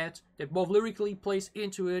around that both lyrically plays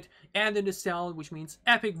into it and in the sound, which means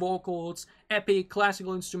epic vocals, epic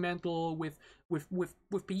classical instrumental with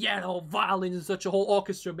piano, violins, and such a whole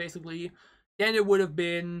orchestra basically, then it would have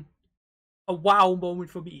been a wow moment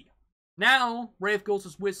for me. Now, Brave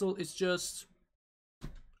Girls' whistle is just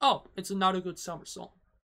oh, it's another good summer song.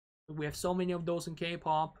 We have so many of those in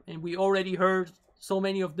K-pop, and we already heard so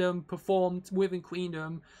many of them performed within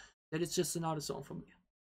Queendom that it's just another song for me.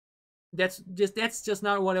 That's just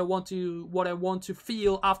not what I want to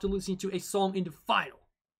feel after listening to a song in the final.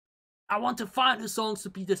 I want to find the songs to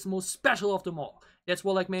be the most special of them all. That's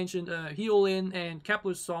what, like mentioned, Hyolyn and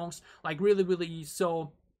Kep1er's songs, like really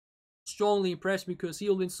so strongly impressed, because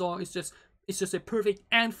Hyolyn's song is just a perfect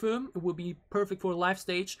anthem. It would be perfect for a live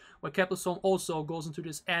stage, where Kep1er's song also goes into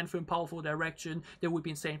this anthem powerful direction that would be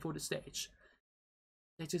insane for the stage.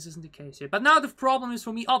 That just isn't the case here. But now the problem is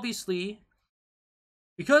for me, obviously,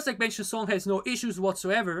 because like mentioned, the song has no issues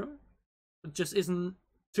whatsoever. It just isn't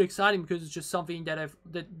too exciting because it's just something that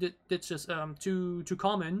that's just too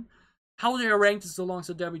common. How they are ranked is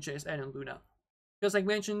alongside WJSN and LOONA. Because like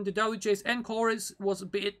mentioned, the WJSN chorus was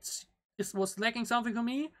was lacking something for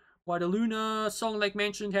me, while the LOONA song, like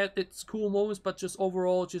mentioned, had its cool moments, but just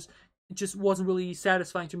overall it just wasn't really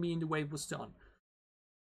satisfying to me in the way it was done.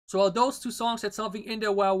 So those two songs had something in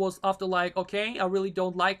there where I was after like, okay, I really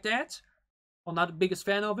don't like that. I'm not the biggest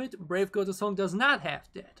fan of it. Brave Girls, the song does not have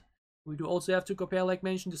that. We do also have to compare, like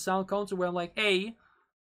mentioned, the sound concept, where I'm like, hey,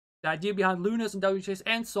 the idea behind LOONA's and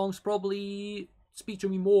WJSN songs probably speak to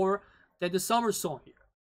me more than the summer song here.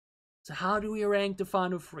 So how do we rank the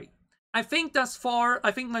final three? I think thus far,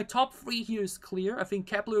 I think my top three here is clear. I think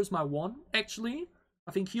Kep1er is my 1, actually.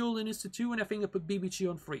 I think Hyolyn is the 2, and I think I put VIVIZ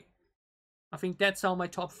on 3. I think that's how my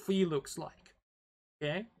top 3 looks like.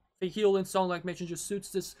 Okay? The Hyolyn song, like mentioned, just suits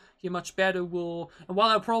this here much better. And while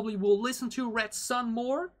I probably will listen to Red Sun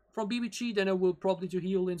more from VIVIZ than I will probably to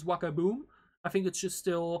Hyolyn's Waka Boom, I think it just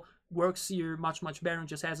still works here much better and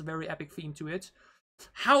just has a very epic theme to it.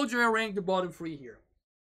 How do I rank the bottom 3 here?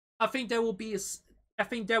 I think there will be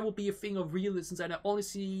a thing of re-listens, and I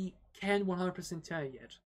honestly can't 100% tell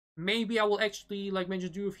yet. Maybe I will actually, like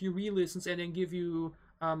mentioned, do a few re-listens and then give you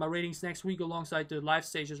my ratings next week alongside the live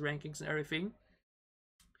stages rankings and everything.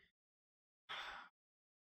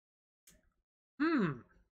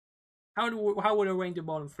 How would I rank the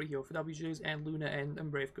bottom 3 here for WJs and LOONA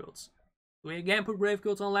and Brave Girls? Do I again put Brave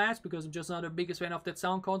Girls on last because I'm just not the biggest fan of that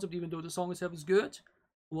sound concept, even though the song itself is good?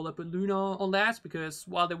 Will I put LOONA on last because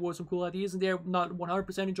while there were some cool ideas in there, not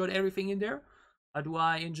 100% enjoyed everything in there? Do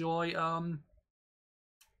I enjoy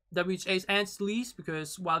WJSN's least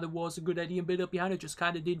because while there was a good idea and build up behind it, just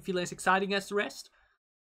kind of didn't feel as exciting as the rest?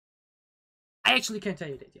 I actually can't tell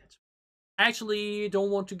you that yet. I actually don't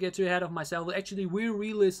want to get too ahead of myself. Actually, we'll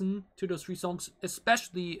re-listen to those 3 songs,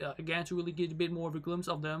 especially again to really get a bit more of a glimpse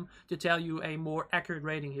of them to tell you a more accurate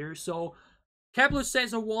rating here. So Kep1er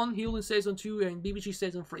stays on 1, Hyolyn stays on 2, and VIVIZ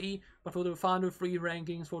stays on 3. But for the final 3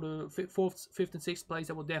 rankings, for the 4th, 5th, and 6th place,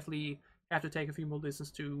 I will definitely have to take a few more listens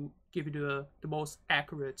to give you the most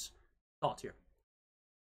accurate thought here.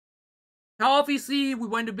 Now, obviously, we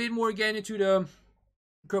went a bit more again into the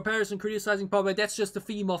comparison, criticizing public. That's just the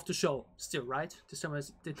theme of the show still, right? This time I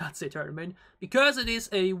did not say tournament. Because it is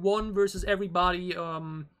a one versus everybody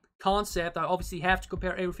concept, I obviously have to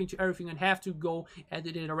compare everything to everything and have to go at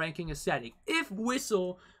it in a ranking aesthetic. If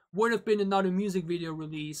Whistle would have been another music video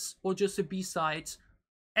release or just a B-side,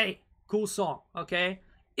 hey, cool song, okay?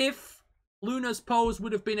 If LOONA's Pose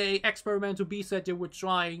would have been a experimental B-side they were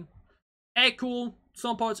trying, hey, cool,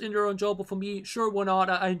 some parts in there are enjoyable for me, sure, why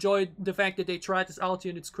not? I enjoyed the fact that they tried this out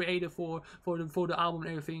here and it's creative for the album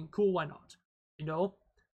and everything, cool, why not? You know?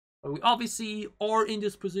 But we obviously are in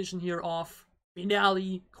this position here of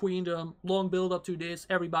finale, Queendom, long build up to this,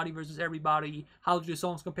 everybody versus everybody, how do the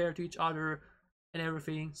songs compare to each other and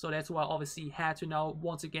everything. So that's why I obviously had to now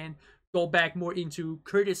once again go back more into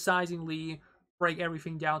criticizingly break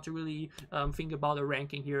everything down to really think about a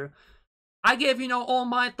ranking here. I gave, you know, all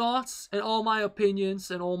my thoughts and all my opinions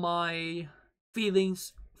and all my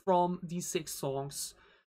feelings from these 6 songs.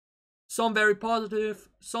 Some very positive,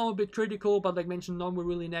 some a bit critical, but like mentioned, none were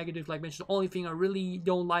really negative. Like mentioned, the only thing I really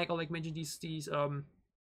don't like, or like mentioned,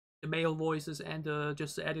 the male voices and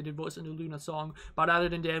just the edited voice in the LOONA song. But other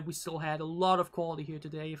than that, we still had a lot of quality here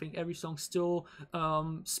today. I think every song still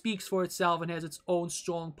speaks for itself and has its own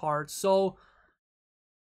strong parts. So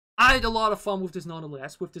I had a lot of fun with this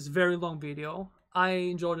nonetheless, with this very long video. I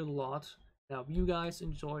enjoyed it a lot. Now, if you guys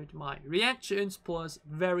enjoyed my reactions plus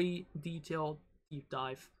very detailed deep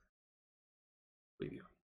dive review.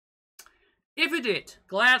 If you did,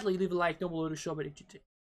 gladly leave a like down below to show me that you did.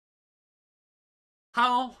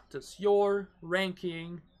 How does your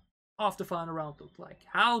ranking of the final round look like?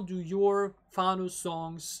 How do your final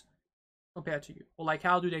songs compare to you? Or like,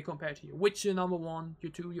 how do they compare to you? Which your number 1,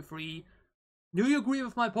 your 2, your 3? Do you agree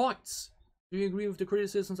with my points? Do you agree with the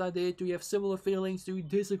criticisms I did? Do you have similar feelings? Do you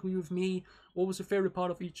disagree with me? What was your favorite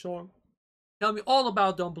part of each song? Tell me all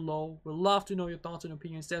about down below. We'd love to know your thoughts and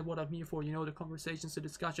opinions. That's what I'm here for. You know, the conversations, the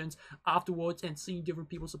discussions afterwards, and seeing different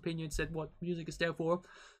people's opinions. That's what music is there for.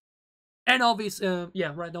 And obviously,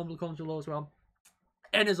 yeah, write down in the comments below as well.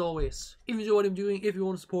 And as always, if you enjoy what I'm doing, if you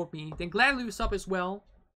want to support me, then gladly leave a sub as well.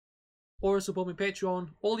 Or support me on Patreon,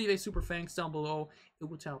 or leave a super thanks down below. It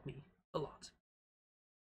would help me a lot.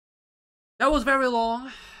 That was very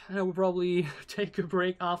long, and I will probably take a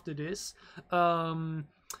break after this.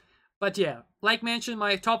 But yeah, like mentioned,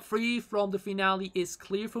 my top 3 from the finale is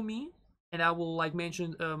clear for me, and I will like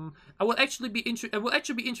mention. I will actually be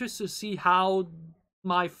interested to see how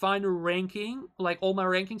my final ranking, like all my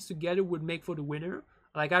rankings together, would make for the winner.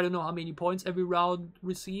 Like, I don't know how many points every round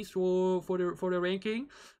receives for the ranking,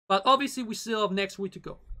 but obviously we still have next week to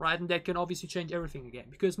go, right? And that can obviously change everything again,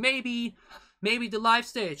 because maybe the live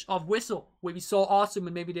stage of Whistle will be so awesome,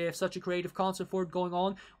 and maybe they have such a creative concept for it going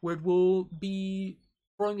on, where it will be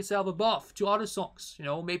throwing itself above to other songs. You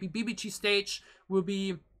know, maybe BBG stage will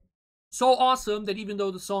be so awesome that even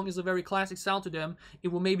though the song is a very classic sound to them, it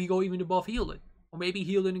will maybe go even above Hyolyn. Or maybe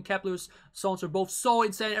Hyolyn and Kep1er's songs are both so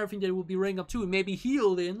insane, everything that it will be ringing up to. And maybe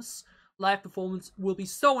Hyolyn's live performance will be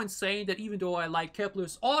so insane that even though I like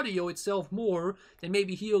Kep1er's audio itself more, then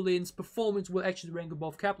maybe Hyolyn's performance will actually rank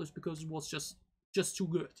above Kep1er's because it was just too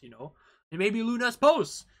good, you know. And maybe LOONA's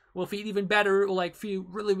pose will feel even better, or like feel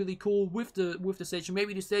really, really cool with the stage. And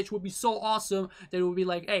maybe the stage will be so awesome that it will be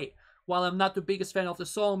like, hey, while I'm not the biggest fan of the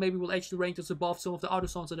song, maybe we'll actually rank this above some of the other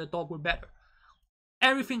songs that I thought were better.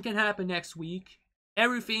 Everything can happen next week.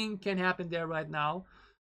 Everything can happen there right now.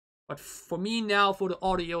 But for me now, for the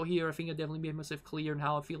audio here, I think I definitely made myself clear on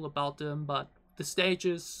how I feel about them. But the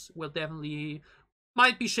stages will definitely,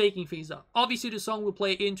 might be shaking things up. Obviously the song will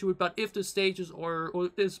play into it, but if the stages or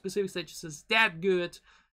the specific stages is that good,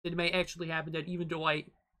 it may actually happen that even though I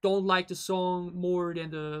don't like the song more than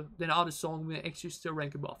the other song, we actually still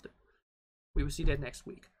rank above them. We will see that next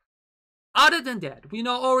week. Other than that, we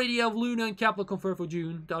now already have LOONA and Kep1er confirmed for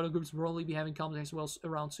June. The other groups will probably be having content as well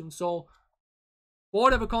around soon. So, for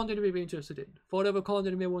whatever content you may be interested in, for whatever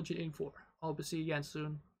content you may want you in for, I'll be seeing you again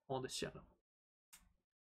soon on this channel.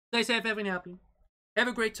 Stay safe, have happy. Have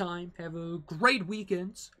a great time. Have a great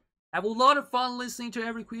weekend. Have a lot of fun listening to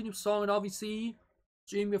every Queendom song, and obviously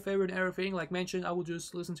stream your favorite and everything. Like mentioned, I will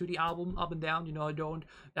just listen to the album up and down. You know,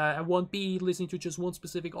 I won't be listening to just one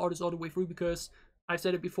specific artist all the way through, because I've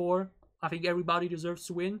said it before. I think everybody deserves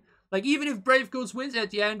to win. Like, even if Brave Girls wins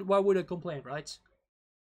at the end, why would I complain, right?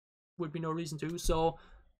 Would be no reason to. So,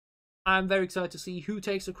 I'm very excited to see who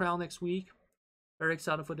takes the crown next week. Very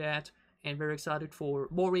excited for that. And very excited for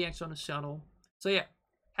more reacts on this channel. So yeah,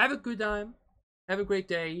 have a good time. Have a great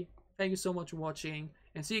day. Thank you so much for watching.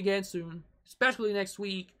 And see you again soon. Especially next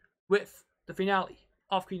week with the finale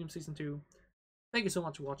of Queendom Season 2. Thank you so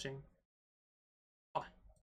much for watching.